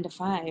working 9 to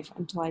 5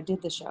 until I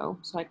did the show.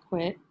 So I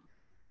quit,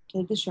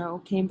 did the show,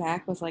 came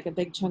back with like a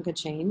big chunk of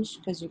change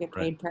because you get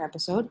paid per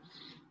episode.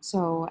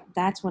 So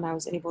that's when I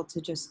was able to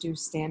just do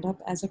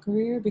stand-up as a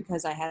career,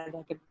 because I had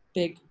like a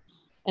big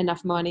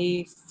enough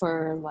money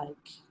for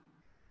like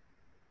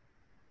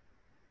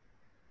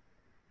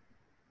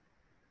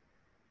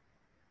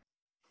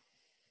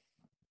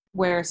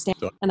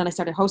and then I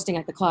started hosting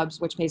at the clubs,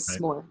 which pays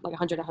more, like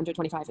 100,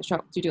 125 a show.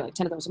 So you do like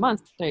 10 of those a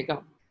month. There you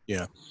go.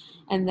 Yeah.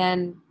 And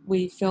then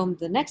we filmed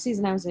the next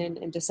season I was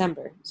in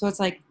December. So it's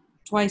like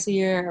twice a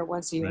year or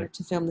once a year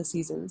to film the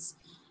seasons.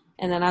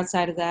 And then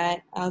outside of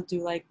that, I'll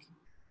do like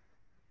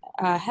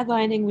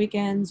headlining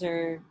weekends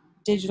or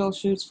digital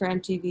shoots for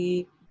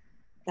MTV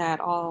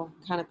that all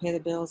kind of pay the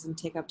bills and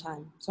take up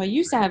time. So I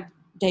used to have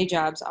day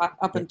jobs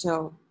up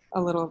until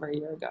a little over a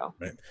year ago.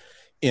 Right.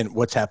 And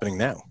what's happening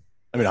now?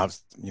 I mean,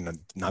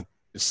 not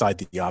beside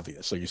the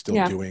obvious. Are you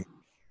still doing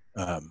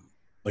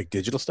like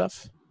digital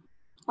stuff?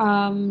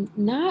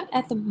 Not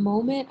at the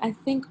moment. I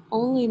think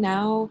only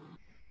now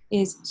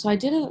so I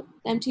did a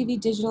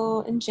MTV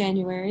digital in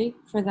January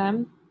for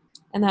them,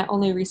 and that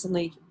only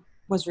recently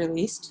was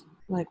released,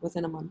 like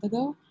within a month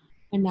ago.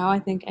 And now I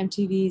think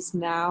MTV's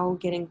now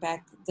getting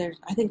back there.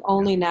 I think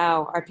only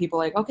now are people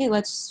like, okay,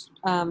 let's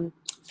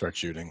start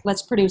shooting.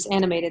 Let's produce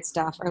animated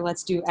stuff, or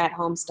let's do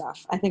at-home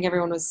stuff. I think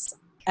everyone was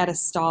at a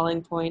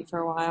stalling point for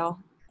a while,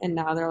 and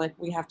now they're like,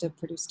 we have to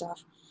produce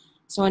stuff.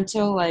 So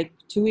until like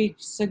 2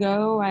 weeks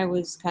ago, I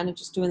was kind of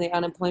just doing the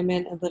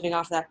unemployment and living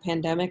off that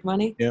pandemic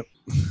money. Yep.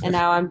 And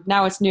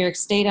now it's New York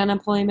State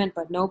unemployment,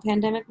 but no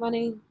pandemic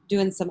money,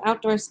 doing some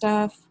outdoor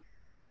stuff.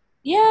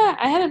 Yeah,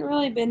 I haven't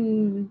really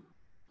been,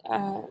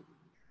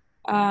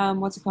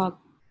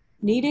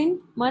 needing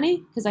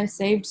money, because I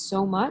saved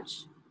so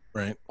much.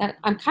 Right. That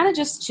I'm kind of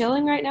just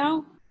chilling right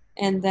now,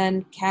 and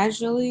then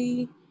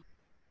casually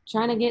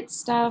trying to get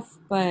stuff,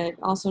 but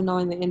also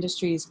knowing the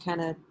industry is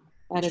kind of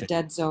at a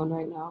dead zone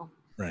right now.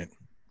 Right.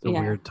 It's a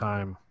weird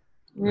time.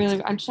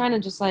 Really, I'm trying to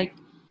just like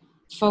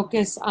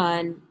focus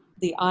on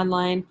the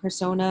online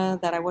persona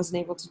that I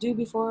wasn't able to do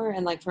before.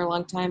 And like for a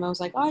long time, I was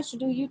like, oh, I should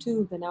do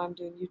YouTube. And now I'm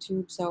doing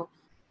YouTube. So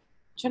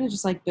I'm trying to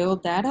just like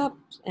build that up,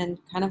 and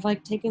kind of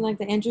like taking like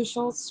the Andrew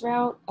Schultz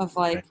route of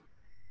like,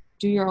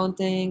 do your own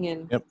thing.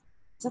 And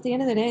because at the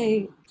end of the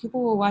day,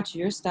 people will watch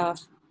your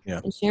stuff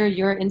and share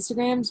your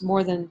Instagrams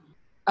more than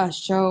a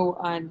show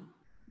on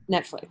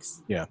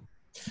Netflix. Yeah.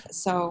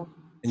 So.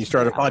 And you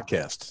started a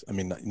podcast. I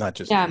mean, not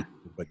just,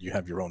 but you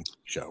have your own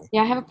show.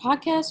 Yeah, I have a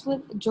podcast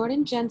with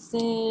Jordan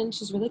Jensen.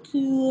 She's really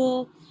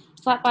cool.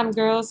 Flat Bottom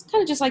Girls,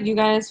 kind of just like you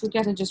guys. We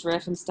got to just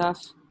riff and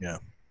stuff. Yeah.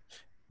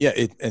 Yeah,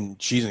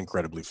 and she's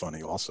incredibly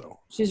funny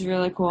also. She's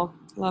really cool.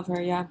 Love her,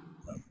 yeah.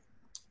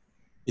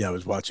 Yeah, I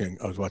was watching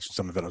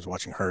some of it. I was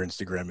watching her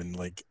Instagram, and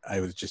like I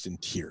was just in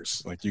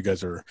tears. Like, you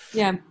guys are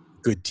a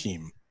good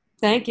team.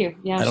 Thank you.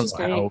 Yeah, I don't she's know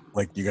great. how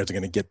like you guys are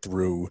going to get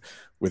through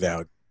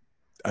without,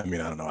 I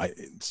mean, I don't know.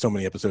 So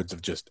many episodes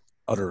of just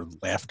utter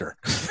laughter.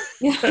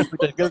 Yeah.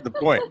 That goes the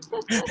point.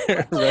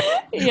 Right?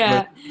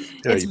 Yeah.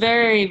 But, It's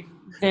very,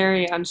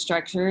 very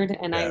unstructured,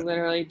 and I Yeah.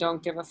 literally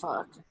don't give a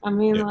fuck. I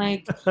mean,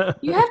 like,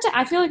 you have to,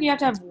 I feel like you have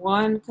to have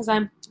one, because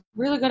I'm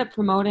really good at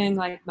promoting,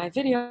 like, my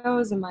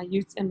videos and my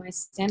youth and my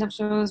stand-up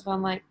shows, but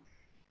I'm like,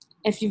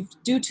 if you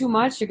do too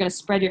much, you're going to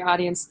spread your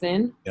audience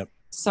thin. Yep.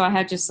 So I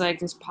had just, like,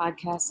 this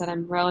podcast that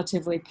I'm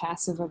relatively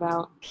passive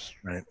about.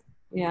 Right.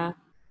 Yeah.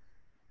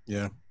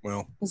 Yeah.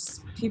 Well.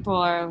 Because people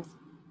are,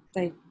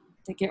 they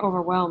get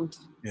overwhelmed.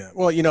 Yeah.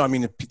 Well, you know, I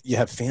mean, if you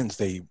have fans,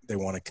 they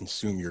want to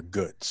consume your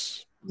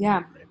goods.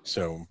 Yeah. Right?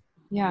 So.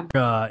 Yeah.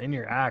 In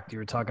your act, you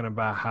were talking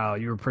about how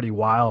you were pretty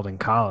wild in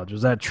college.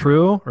 Was that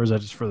true, or is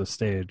that just for the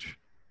stage?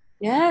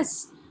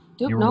 Yes.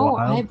 Dude, You were no,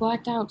 wild? I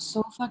blacked out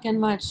so fucking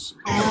much.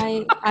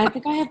 I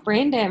think I have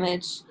brain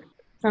damage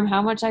from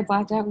how much I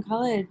blacked out in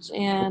college.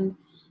 And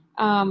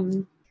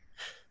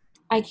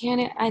I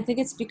think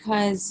it's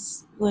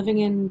because living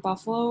in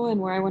Buffalo and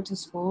where I went to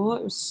school,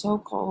 it was so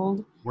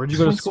cold. Where'd you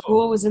go My to school?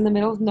 school was in the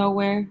middle of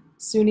nowhere.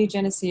 SUNY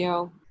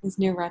Geneseo is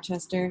near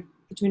Rochester,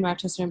 between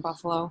Rochester and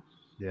Buffalo.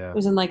 Yeah. It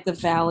was in like the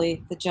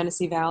valley, the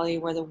Genesee Valley,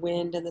 where the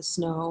wind and the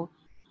snow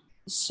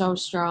is so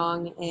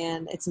strong,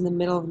 and it's in the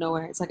middle of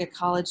nowhere. It's like a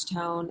college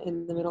town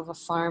in the middle of a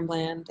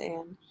farmland,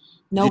 and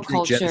no Did you drink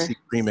culture. Genesee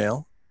cream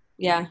ale?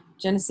 Yeah,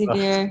 Genesee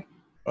beer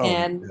Oh,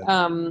 and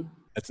man.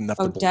 That's enough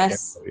to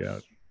Odess. blow you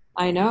out.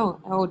 I know,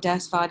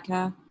 Odess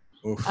vodka.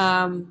 Oof.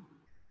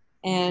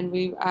 And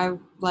I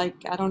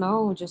don't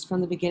know, just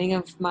from the beginning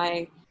of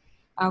my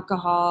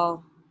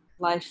alcohol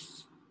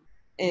life,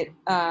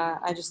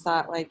 I just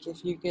thought, like,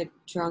 if you get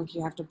drunk,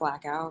 you have to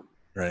black out.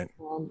 Right.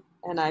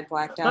 And I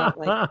blacked out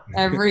like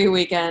every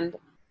weekend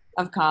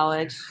of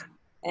college,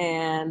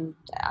 and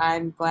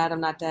I'm glad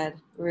I'm not dead,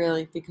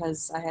 really,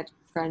 because I had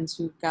friends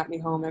who got me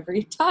home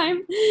every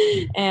time,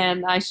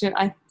 and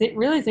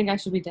really think I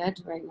should be dead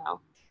right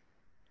now.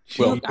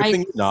 Well, good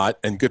thing you're not,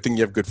 and good thing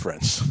you have good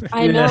friends.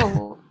 I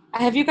know.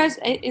 Have you guys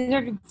either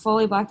of you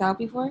fully blacked out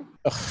before?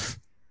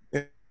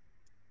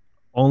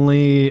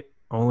 Only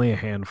a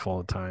handful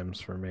of times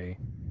for me.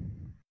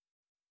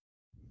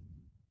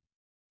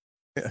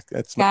 Yeah,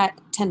 that's got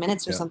 10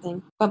 minutes or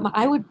something, but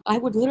I would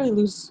literally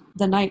lose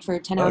the night for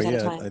 10 hours at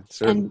a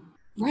time.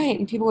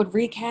 And people would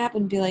recap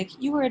and be like,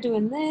 you were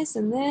doing this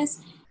and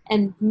this,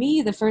 and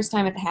me, the first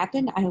time it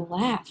happened, I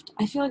laughed.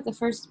 I feel like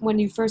when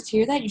you first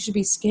hear that, you should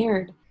be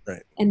scared,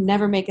 right, and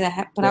never make that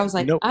happen. But I was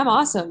like, I'm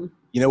awesome.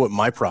 You know what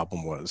my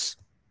problem was,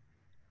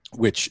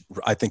 which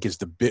I think is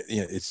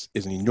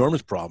is an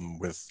enormous problem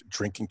with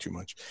drinking too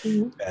much,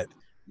 that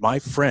my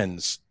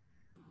friends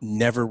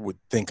never would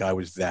think I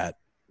was that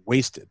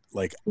wasted.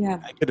 Like,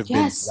 I could have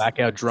been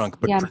blackout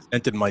drunk, but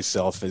presented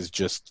myself as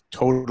just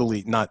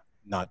totally not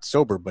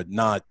sober, but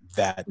not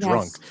that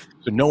drunk.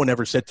 So no one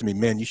ever said to me,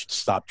 man, you should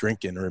stop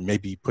drinking, or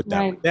maybe put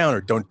that one down, or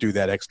don't do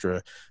that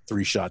extra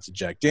 3 shots of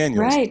Jack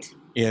Daniels. Right.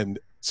 And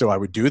so I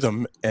would do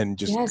them and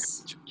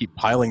just keep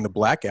piling the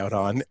blackout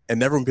on,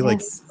 and everyone would be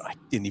like, I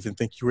didn't even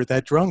think you were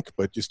that drunk,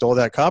 but you stole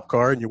that cop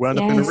car and you wound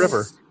up in a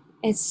river.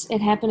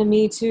 It happened to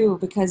me too,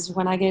 because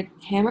when I get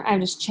hammered,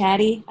 I'm just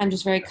chatty. I'm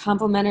just very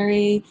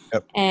complimentary.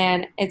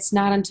 And it's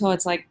not until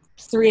it's like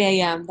 3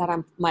 a.m. that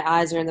my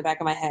eyes are in the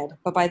back of my head.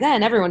 But by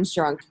then, everyone's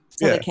drunk,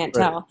 so they can't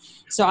tell.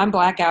 So I'm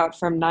blackout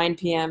from 9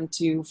 p.m.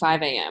 to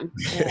 5 a.m.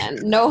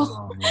 And I'm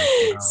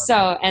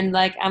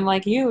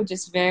like you,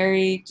 just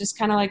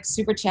kind of like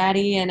super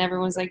chatty, and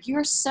everyone's like,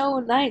 you're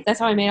so nice.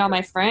 That's how I made all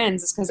my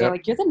friends, is because they're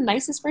like, you're the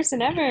nicest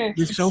person ever.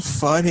 You're so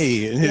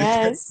funny.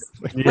 Yes.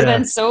 But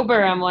then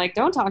sober, I'm like,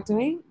 don't talk to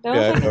me.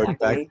 Don't talk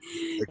to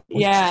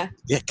me.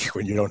 Dick,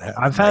 when you don't have.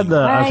 I've had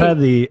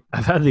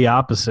the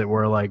opposite,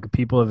 where like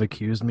people have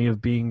accused me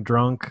of being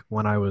drunk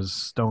when I was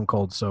stone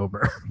cold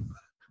sober.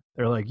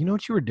 They're like, you know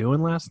what you were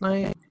doing last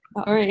night?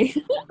 All right.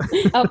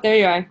 Oh, there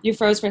you are. You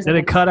froze for a second.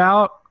 Did it cut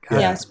out?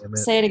 Yes.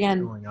 Say it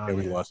again.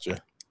 We lost you.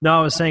 No,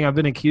 I was saying I've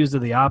been accused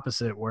of the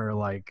opposite, where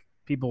like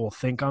people will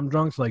think I'm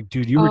drunk. So, like,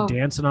 dude, you were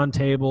dancing on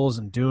tables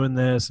and doing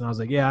this, and I was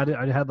like, yeah,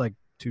 I had like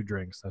 2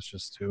 drinks. That's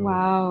just who.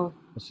 Wow.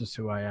 That's just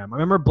who I am. I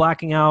remember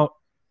blacking out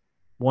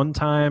one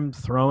time,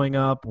 throwing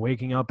up,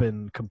 waking up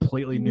in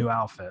completely new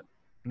outfit,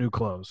 new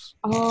clothes.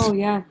 Oh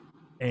yeah.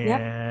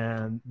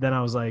 And then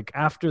I was like,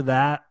 after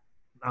that,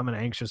 I'm an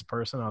anxious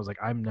person. I was like,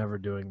 I'm never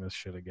doing this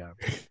shit again.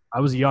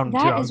 I was young too.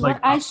 I was like,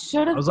 I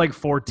was like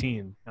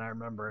 14, and I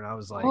remember, and I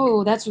was like,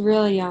 oh, that's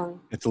really young.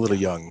 It's a little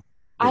young.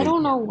 I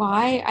don't know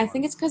why. I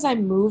think it's because I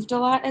moved a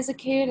lot as a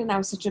kid, and I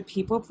was such a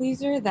people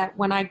pleaser that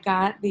when I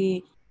got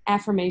the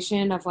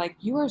affirmation of like,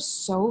 you are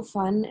so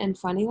fun and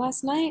funny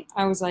last night,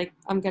 I was like,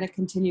 I'm going to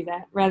continue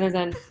that, rather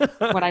than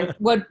what I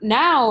would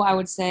now. I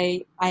would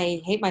say,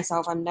 I hate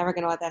myself. I'm never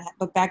going to let that happen.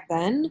 But back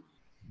then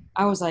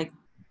I was like,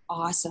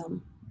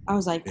 awesome. I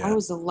was like, I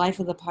was the life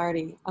of the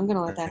party. I'm going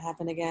to let that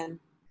happen again.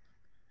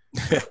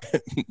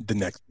 The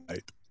next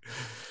night.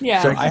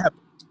 Yeah. So go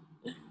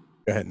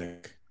ahead,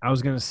 Nick. I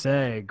was going to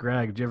say,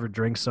 Greg, did you ever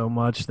drink so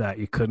much that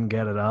you couldn't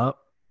get it up?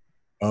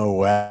 Oh,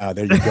 wow.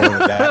 There you go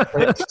with that.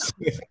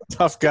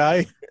 Tough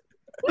guy.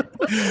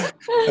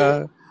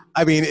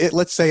 I mean,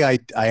 let's say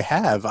I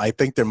have. I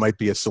think there might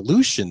be a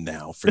solution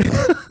now for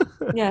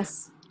that.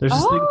 Yes. There's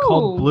this thing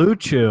called Blue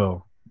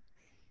Chew.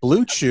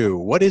 Blue Chew.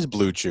 What is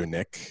Blue Chew,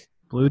 Nick?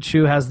 Blue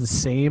Chew has the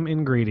same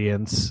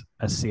ingredients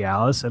as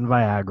Cialis and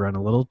Viagra in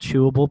a little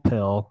chewable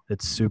pill.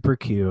 It's super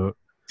cute.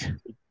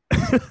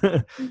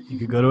 You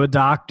could go to a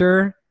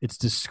doctor. It's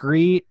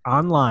discreet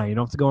online. You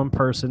don't have to go in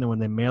person. And when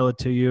they mail it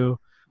to you,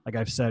 like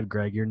I've said,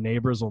 Greg, your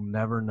neighbors will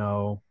never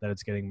know that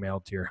it's getting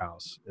mailed to your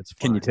house. It's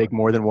fine. Can you take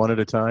more than one at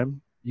a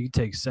time? You can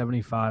take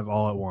 75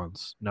 all at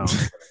once. No.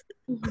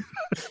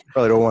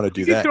 Probably don't want to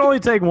do You that. can only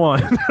take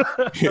one. I'm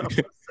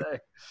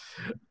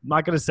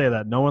not going to say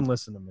that. No one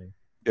listen to me.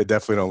 Yeah,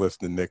 definitely don't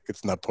listen to Nick.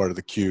 It's not part of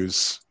the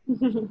cues.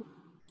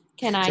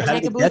 Can I So how do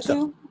take you a Blue get them?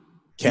 Chew?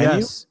 Can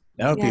Yes.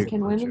 you? That would Yeah, be can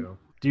Blue women? Chew.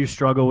 Do you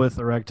struggle with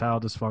erectile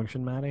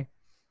dysfunction, Maddie?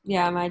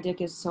 Yeah, my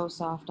dick is so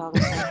soft all the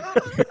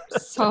time.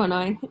 So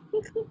annoying.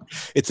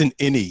 it's an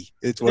innie.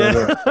 It's one of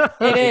the,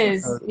 It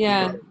is.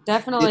 Yeah,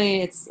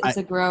 definitely. It's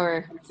a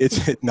grower.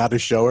 it's not a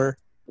shower.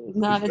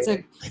 It's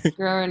a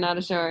grower, not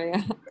a shower.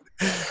 Yeah.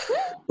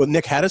 Well,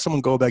 Nick, how does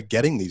someone go about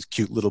getting these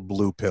cute little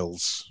blue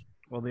pills?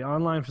 Well, the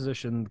online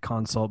physician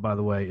consult, by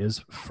the way,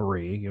 is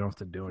free. You don't have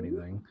to do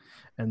anything.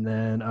 And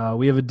then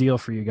we have a deal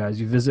for you guys.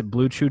 You visit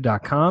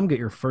bluechew.com, get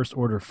your first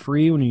order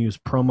free when you use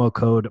promo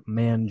code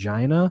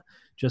MANGINA.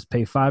 Just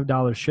pay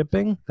 $5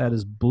 shipping. That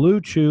is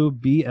BlueChew,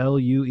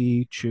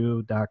 BLUE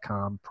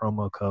chew.com,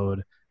 promo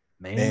code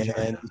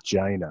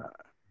MANGINA.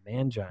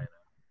 Mangina.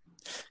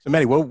 So,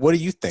 Maddie, what do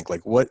you think?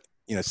 Like,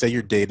 say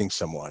you're dating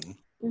someone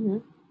Mm-hmm.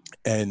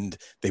 and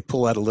they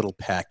pull out a little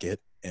packet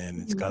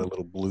and it's got a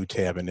little blue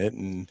tab in it,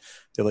 and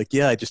they're like,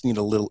 "Yeah, I just need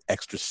a little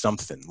extra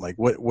something." Like,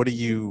 what do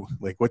you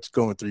like? What's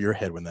going through your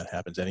head when that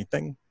happens?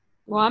 Anything?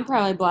 Well, I'm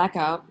probably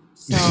blackout,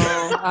 so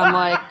I'm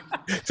like,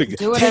 It's like,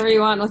 do whatever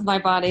you want with my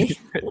body.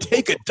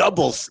 Take a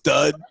double,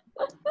 stud.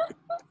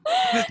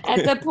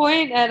 At the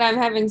point that I'm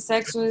having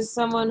sex with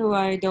someone who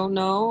I don't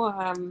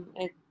know,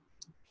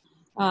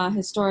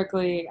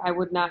 historically, I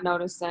would not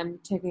notice them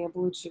taking a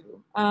Blue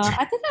Chew.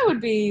 I think I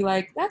would be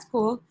like, that's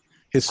cool.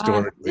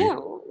 Historically,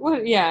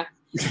 Yeah,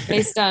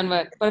 based on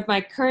what. But if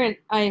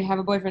I have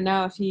a boyfriend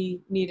now, if he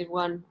needed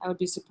one, I would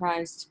be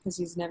surprised because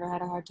he's never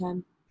had a hard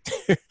time.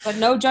 But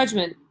no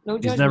judgment. No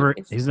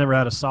judgment. He's never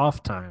had a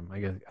soft time. I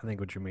think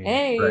what you mean.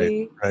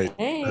 Hey. right.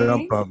 Hey.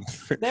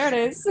 There it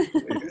is.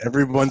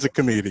 Everyone's a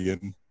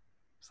comedian.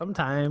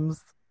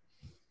 Sometimes.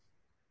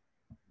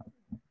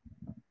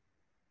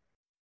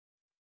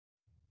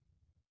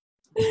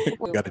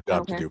 Got a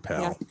job to do,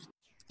 pal. Yeah.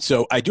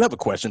 So I do have a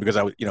question because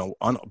I was,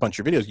 on a bunch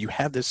of videos, you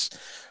have this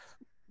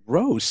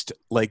roast,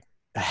 like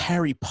a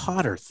Harry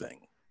Potter thing.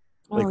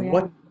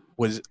 Like,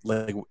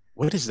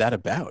 what is that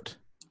about?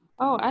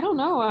 Oh, I don't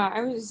know.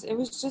 It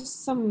was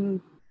just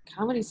some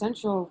Comedy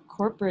Central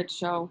corporate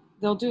show.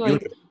 They'll do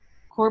like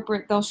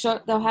corporate.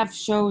 They'll have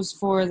shows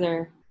for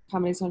their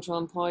Comedy Central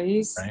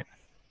employees. Right.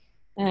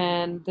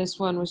 And this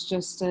one was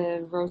just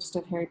a roast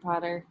of Harry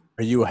Potter.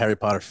 Are you a Harry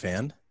Potter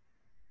fan?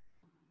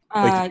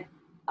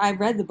 I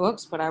read the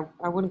books, but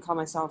I wouldn't call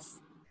myself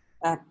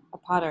a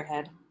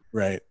Potterhead.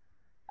 Right.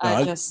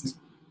 I just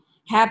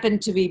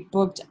happened to be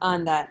booked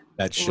on that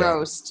show.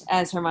 Roast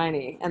as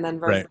Hermione and then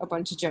wrote a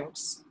bunch of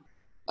jokes.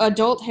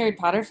 Adult Harry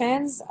Potter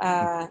fans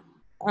are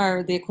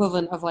the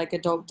equivalent of like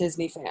adult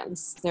Disney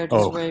fans. They're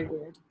just very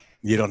weird.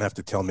 You don't have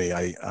to tell me.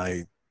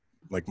 I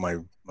like my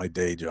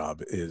day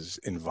job is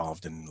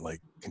involved in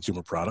like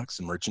consumer products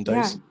and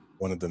merchandise. Yeah.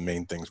 One of the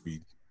main things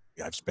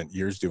I've spent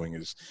years doing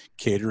is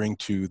catering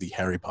to the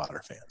Harry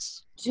Potter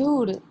fans.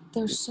 Dude,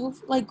 they're so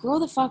like grow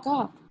the fuck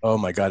up. Oh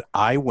my God.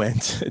 I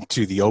went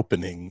to the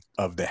opening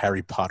of the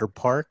Harry Potter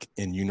park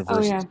in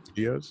Universal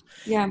Studios.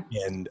 Yeah.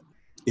 And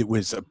it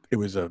was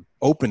a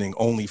opening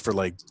only for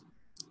like,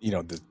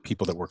 the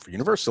people that work for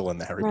Universal and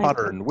the Harry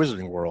Potter and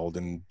Wizarding World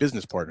and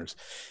business partners.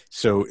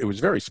 So it was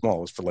very small.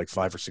 It was for like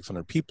 500 or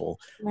 600 people.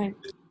 Right.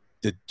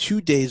 The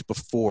 2 days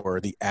before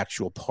the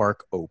actual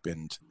park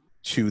opened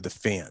to the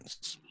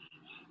fans,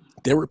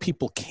 there were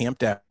people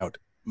camped out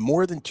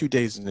more than 2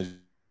 days in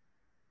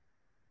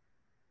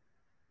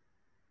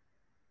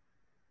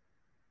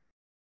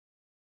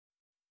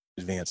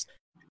advance.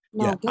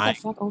 No, get the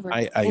fuck over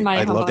it.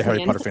 I love the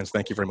Harry Potter fans.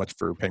 Thank you very much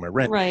for paying my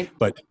rent. Right.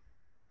 But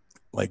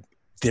like,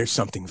 there's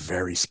something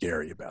very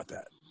scary about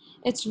that.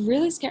 It's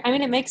really scary. I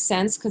mean, it makes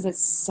sense because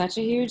it's such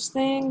a huge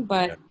thing.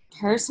 But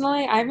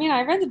personally, I mean,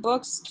 I read the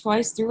books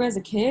twice through as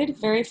a kid.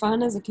 Very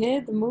fun as a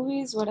kid. The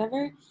movies,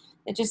 whatever.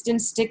 It just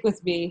didn't stick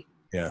with me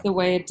the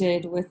way it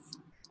did with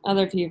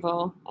other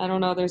people. I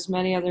don't know. There's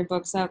many other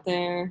books out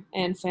there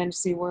and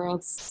fantasy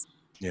worlds.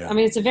 Yeah. I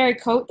mean, it's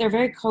they're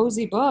very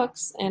cozy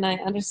books, and I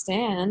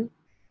understand.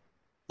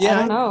 Yeah. I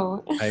don't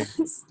know.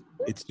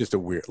 It's just a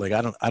weird, like,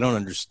 I don't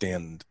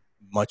understand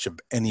much of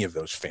any of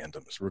those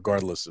fandoms,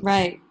 regardless of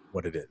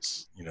what it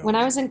is. When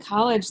I was in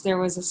college, there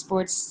was a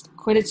sports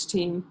Quidditch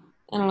team.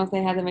 I don't know if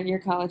they had them at your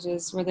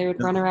colleges, where they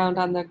would run around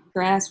on the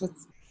grass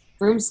with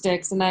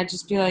broomsticks, and I'd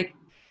just be like,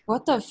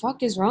 what the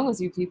fuck is wrong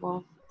with you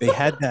people? They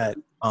had that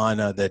on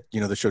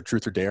the show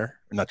Truth or Dare,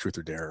 or not Truth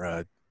or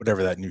Dare.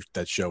 whatever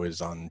that show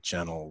is on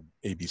channel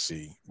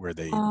ABC, where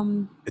they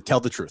Um. to tell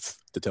the truth,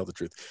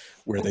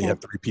 where they Okay. have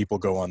 3 people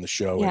go on the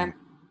show Yeah. and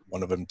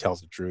one of them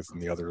tells the truth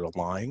and the other are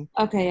lying.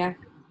 Okay. Yeah.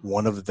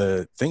 One of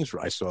the things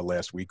I saw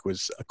last week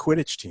was a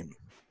Quidditch team.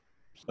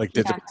 Like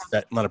there's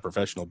not a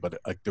professional, but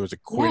there was a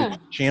Quidditch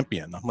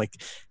champion. I'm like,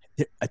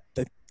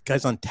 that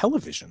guy's on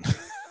television.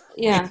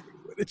 Yeah.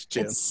 Quidditch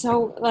champ. It's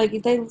so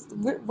like they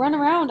run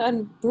around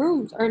on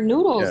brooms or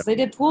noodles. Yeah. They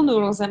did pool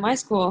noodles at my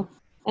school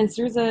and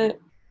threw the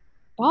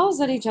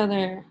balls at each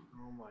other.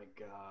 Oh my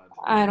god.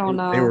 I don't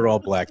know. They were all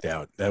blacked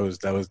out. They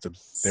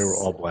were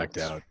all blacked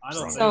out. I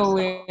don't So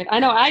weird. I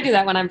know I do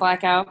that when I'm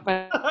blackout,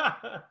 but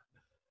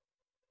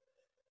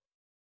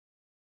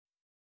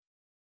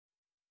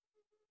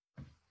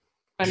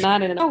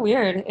not in. So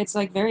weird. It's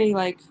like very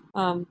like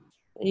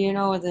you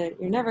know that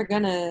you're never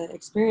gonna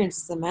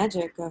experience the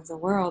magic of the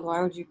world.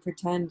 Why would you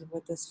pretend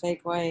with this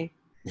fake way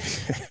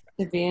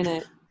to be in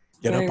it?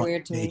 Get Very up on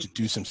weird to me. stage,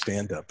 do some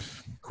stand-up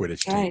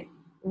Quidditch team. Right.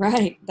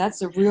 Right. That's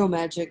the real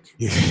magic.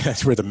 Yeah,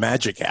 that's where the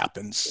magic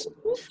happens.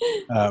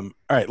 All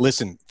right,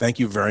 listen, thank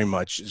you very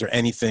much. Is there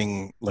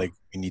anything like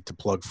we need to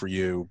plug for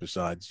you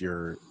besides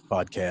your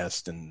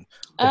podcast and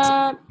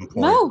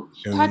No.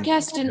 soon?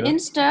 Podcast and Good.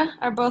 Insta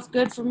are both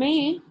good for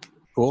me.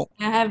 Cool.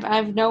 I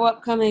have no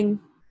upcoming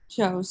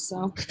shows,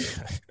 so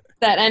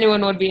that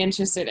anyone would be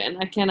interested in.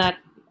 I cannot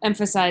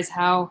emphasize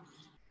how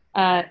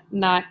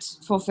not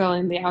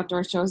fulfilling the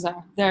outdoor shows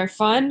are. They're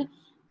fun,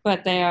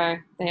 but they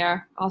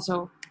are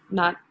also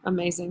not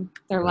amazing.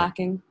 They're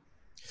lacking.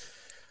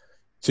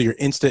 So your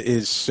Insta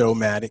is so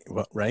mad,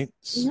 right?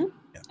 Mm-hmm.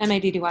 Yeah.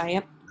 MADDY,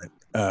 yep.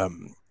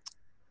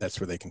 That's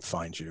where they can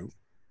find you,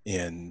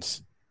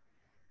 and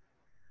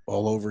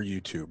all over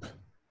YouTube.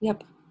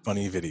 Yep,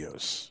 Funny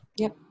videos.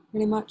 yep,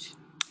 pretty much.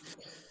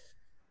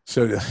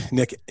 So,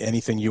 Nick,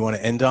 anything you want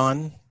to end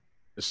on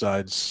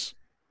besides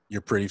your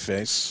pretty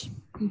face?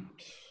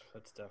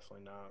 That's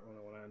definitely not what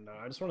I want to end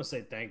on. I just want to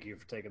say thank you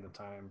for taking the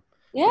time.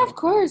 Yeah, of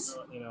course.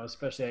 You know,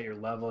 especially at your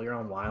level, you're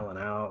on Wild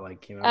 'N Out.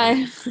 Like, you know,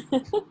 I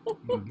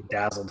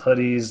dazzled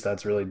hoodies.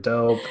 That's really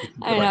dope. You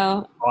could, I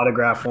know.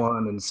 Autograph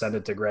one and send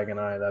it to Greg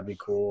and I. That'd be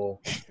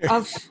cool.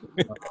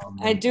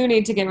 I do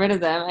need to get rid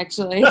of them,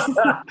 actually.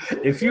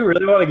 If you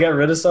really want to get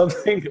rid of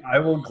something, I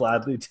will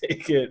gladly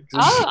take it.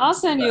 I'll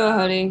send you a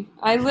hoodie.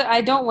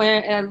 I don't wear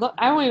it.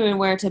 I don't even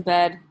wear it to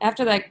bed.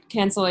 After that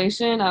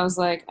cancellation, I was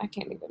like, I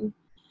can't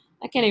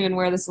even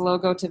wear this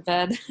logo to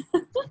bed.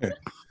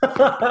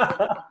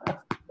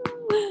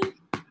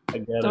 I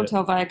get Don't it.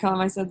 tell Viacom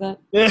I said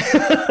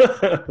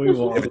that. We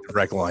will. Have a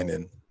direct line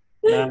in.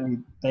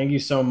 Man, thank you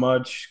so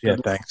much. Yeah,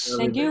 Good luck thanks. with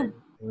Thank you.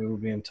 everything. We will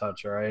be in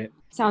touch, all right?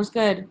 Sounds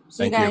good.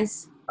 See you Thank you.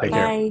 guys. Take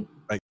care.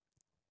 Bye.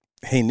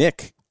 Hey,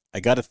 Nick, I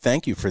got to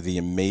thank you for the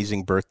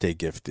amazing birthday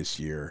gift this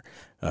year.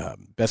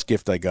 Best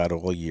gift I got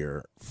all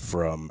year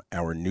from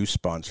our new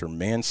sponsor,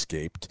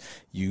 Manscaped.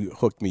 You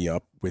hooked me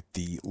up with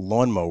the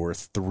Lawnmower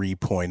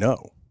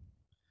 3.0.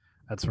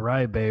 That's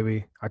right,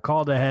 baby. I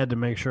called ahead to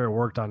make sure it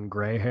worked on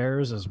gray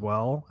hairs as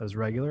well as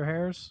regular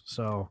hairs.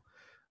 So,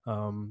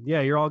 yeah,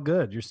 you're all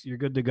good. You're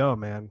good to go,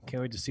 man.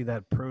 Can't wait to see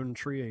that prune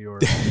tree of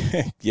yours.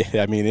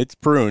 Yeah, I mean, it's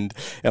pruned.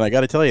 And I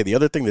got to tell you, the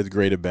other thing that's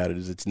great about it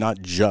is it's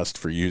not just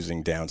for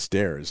using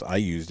downstairs. I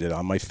used it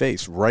on my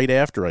face right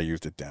after I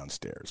used it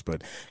downstairs.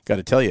 But got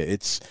to tell you,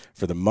 it's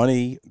for the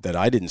money that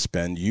I didn't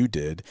spend, you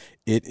did.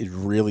 It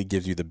really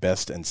gives you the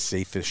best and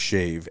safest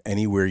shave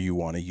anywhere you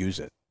want to use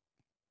it.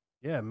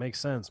 Yeah, it makes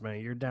sense, man.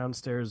 Your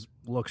downstairs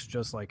looks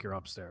just like your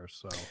upstairs.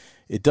 So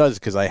It does,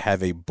 because I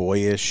have a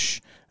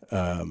boyish,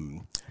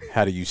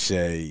 how do you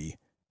say,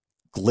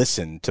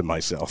 glisten to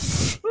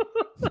myself.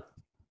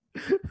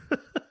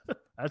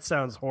 that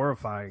sounds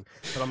horrifying.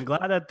 But I'm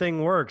glad that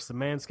thing works. The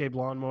Manscaped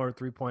Lawnmower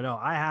 3.0.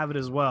 I have it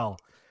as well.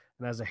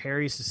 And as a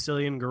hairy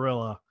Sicilian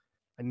gorilla,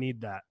 I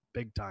need that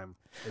big time.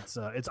 It's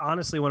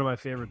honestly one of my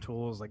favorite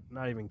tools. Like,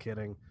 not even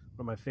kidding. One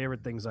of my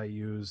favorite things I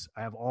use.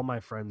 I have all my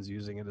friends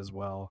using it as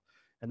well.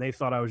 And they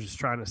thought I was just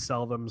trying to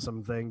sell them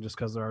something just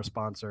because they're our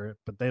sponsor,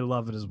 but they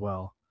love it as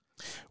well.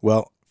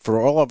 Well, for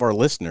all of our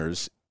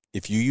listeners,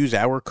 if you use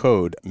our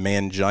code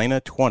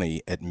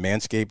MANGINA20 at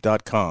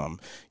manscaped.com,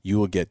 you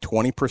will get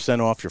 20%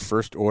 off your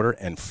first order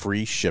and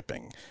free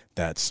shipping.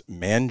 That's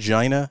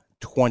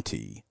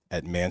MANGINA20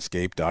 at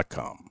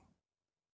manscaped.com.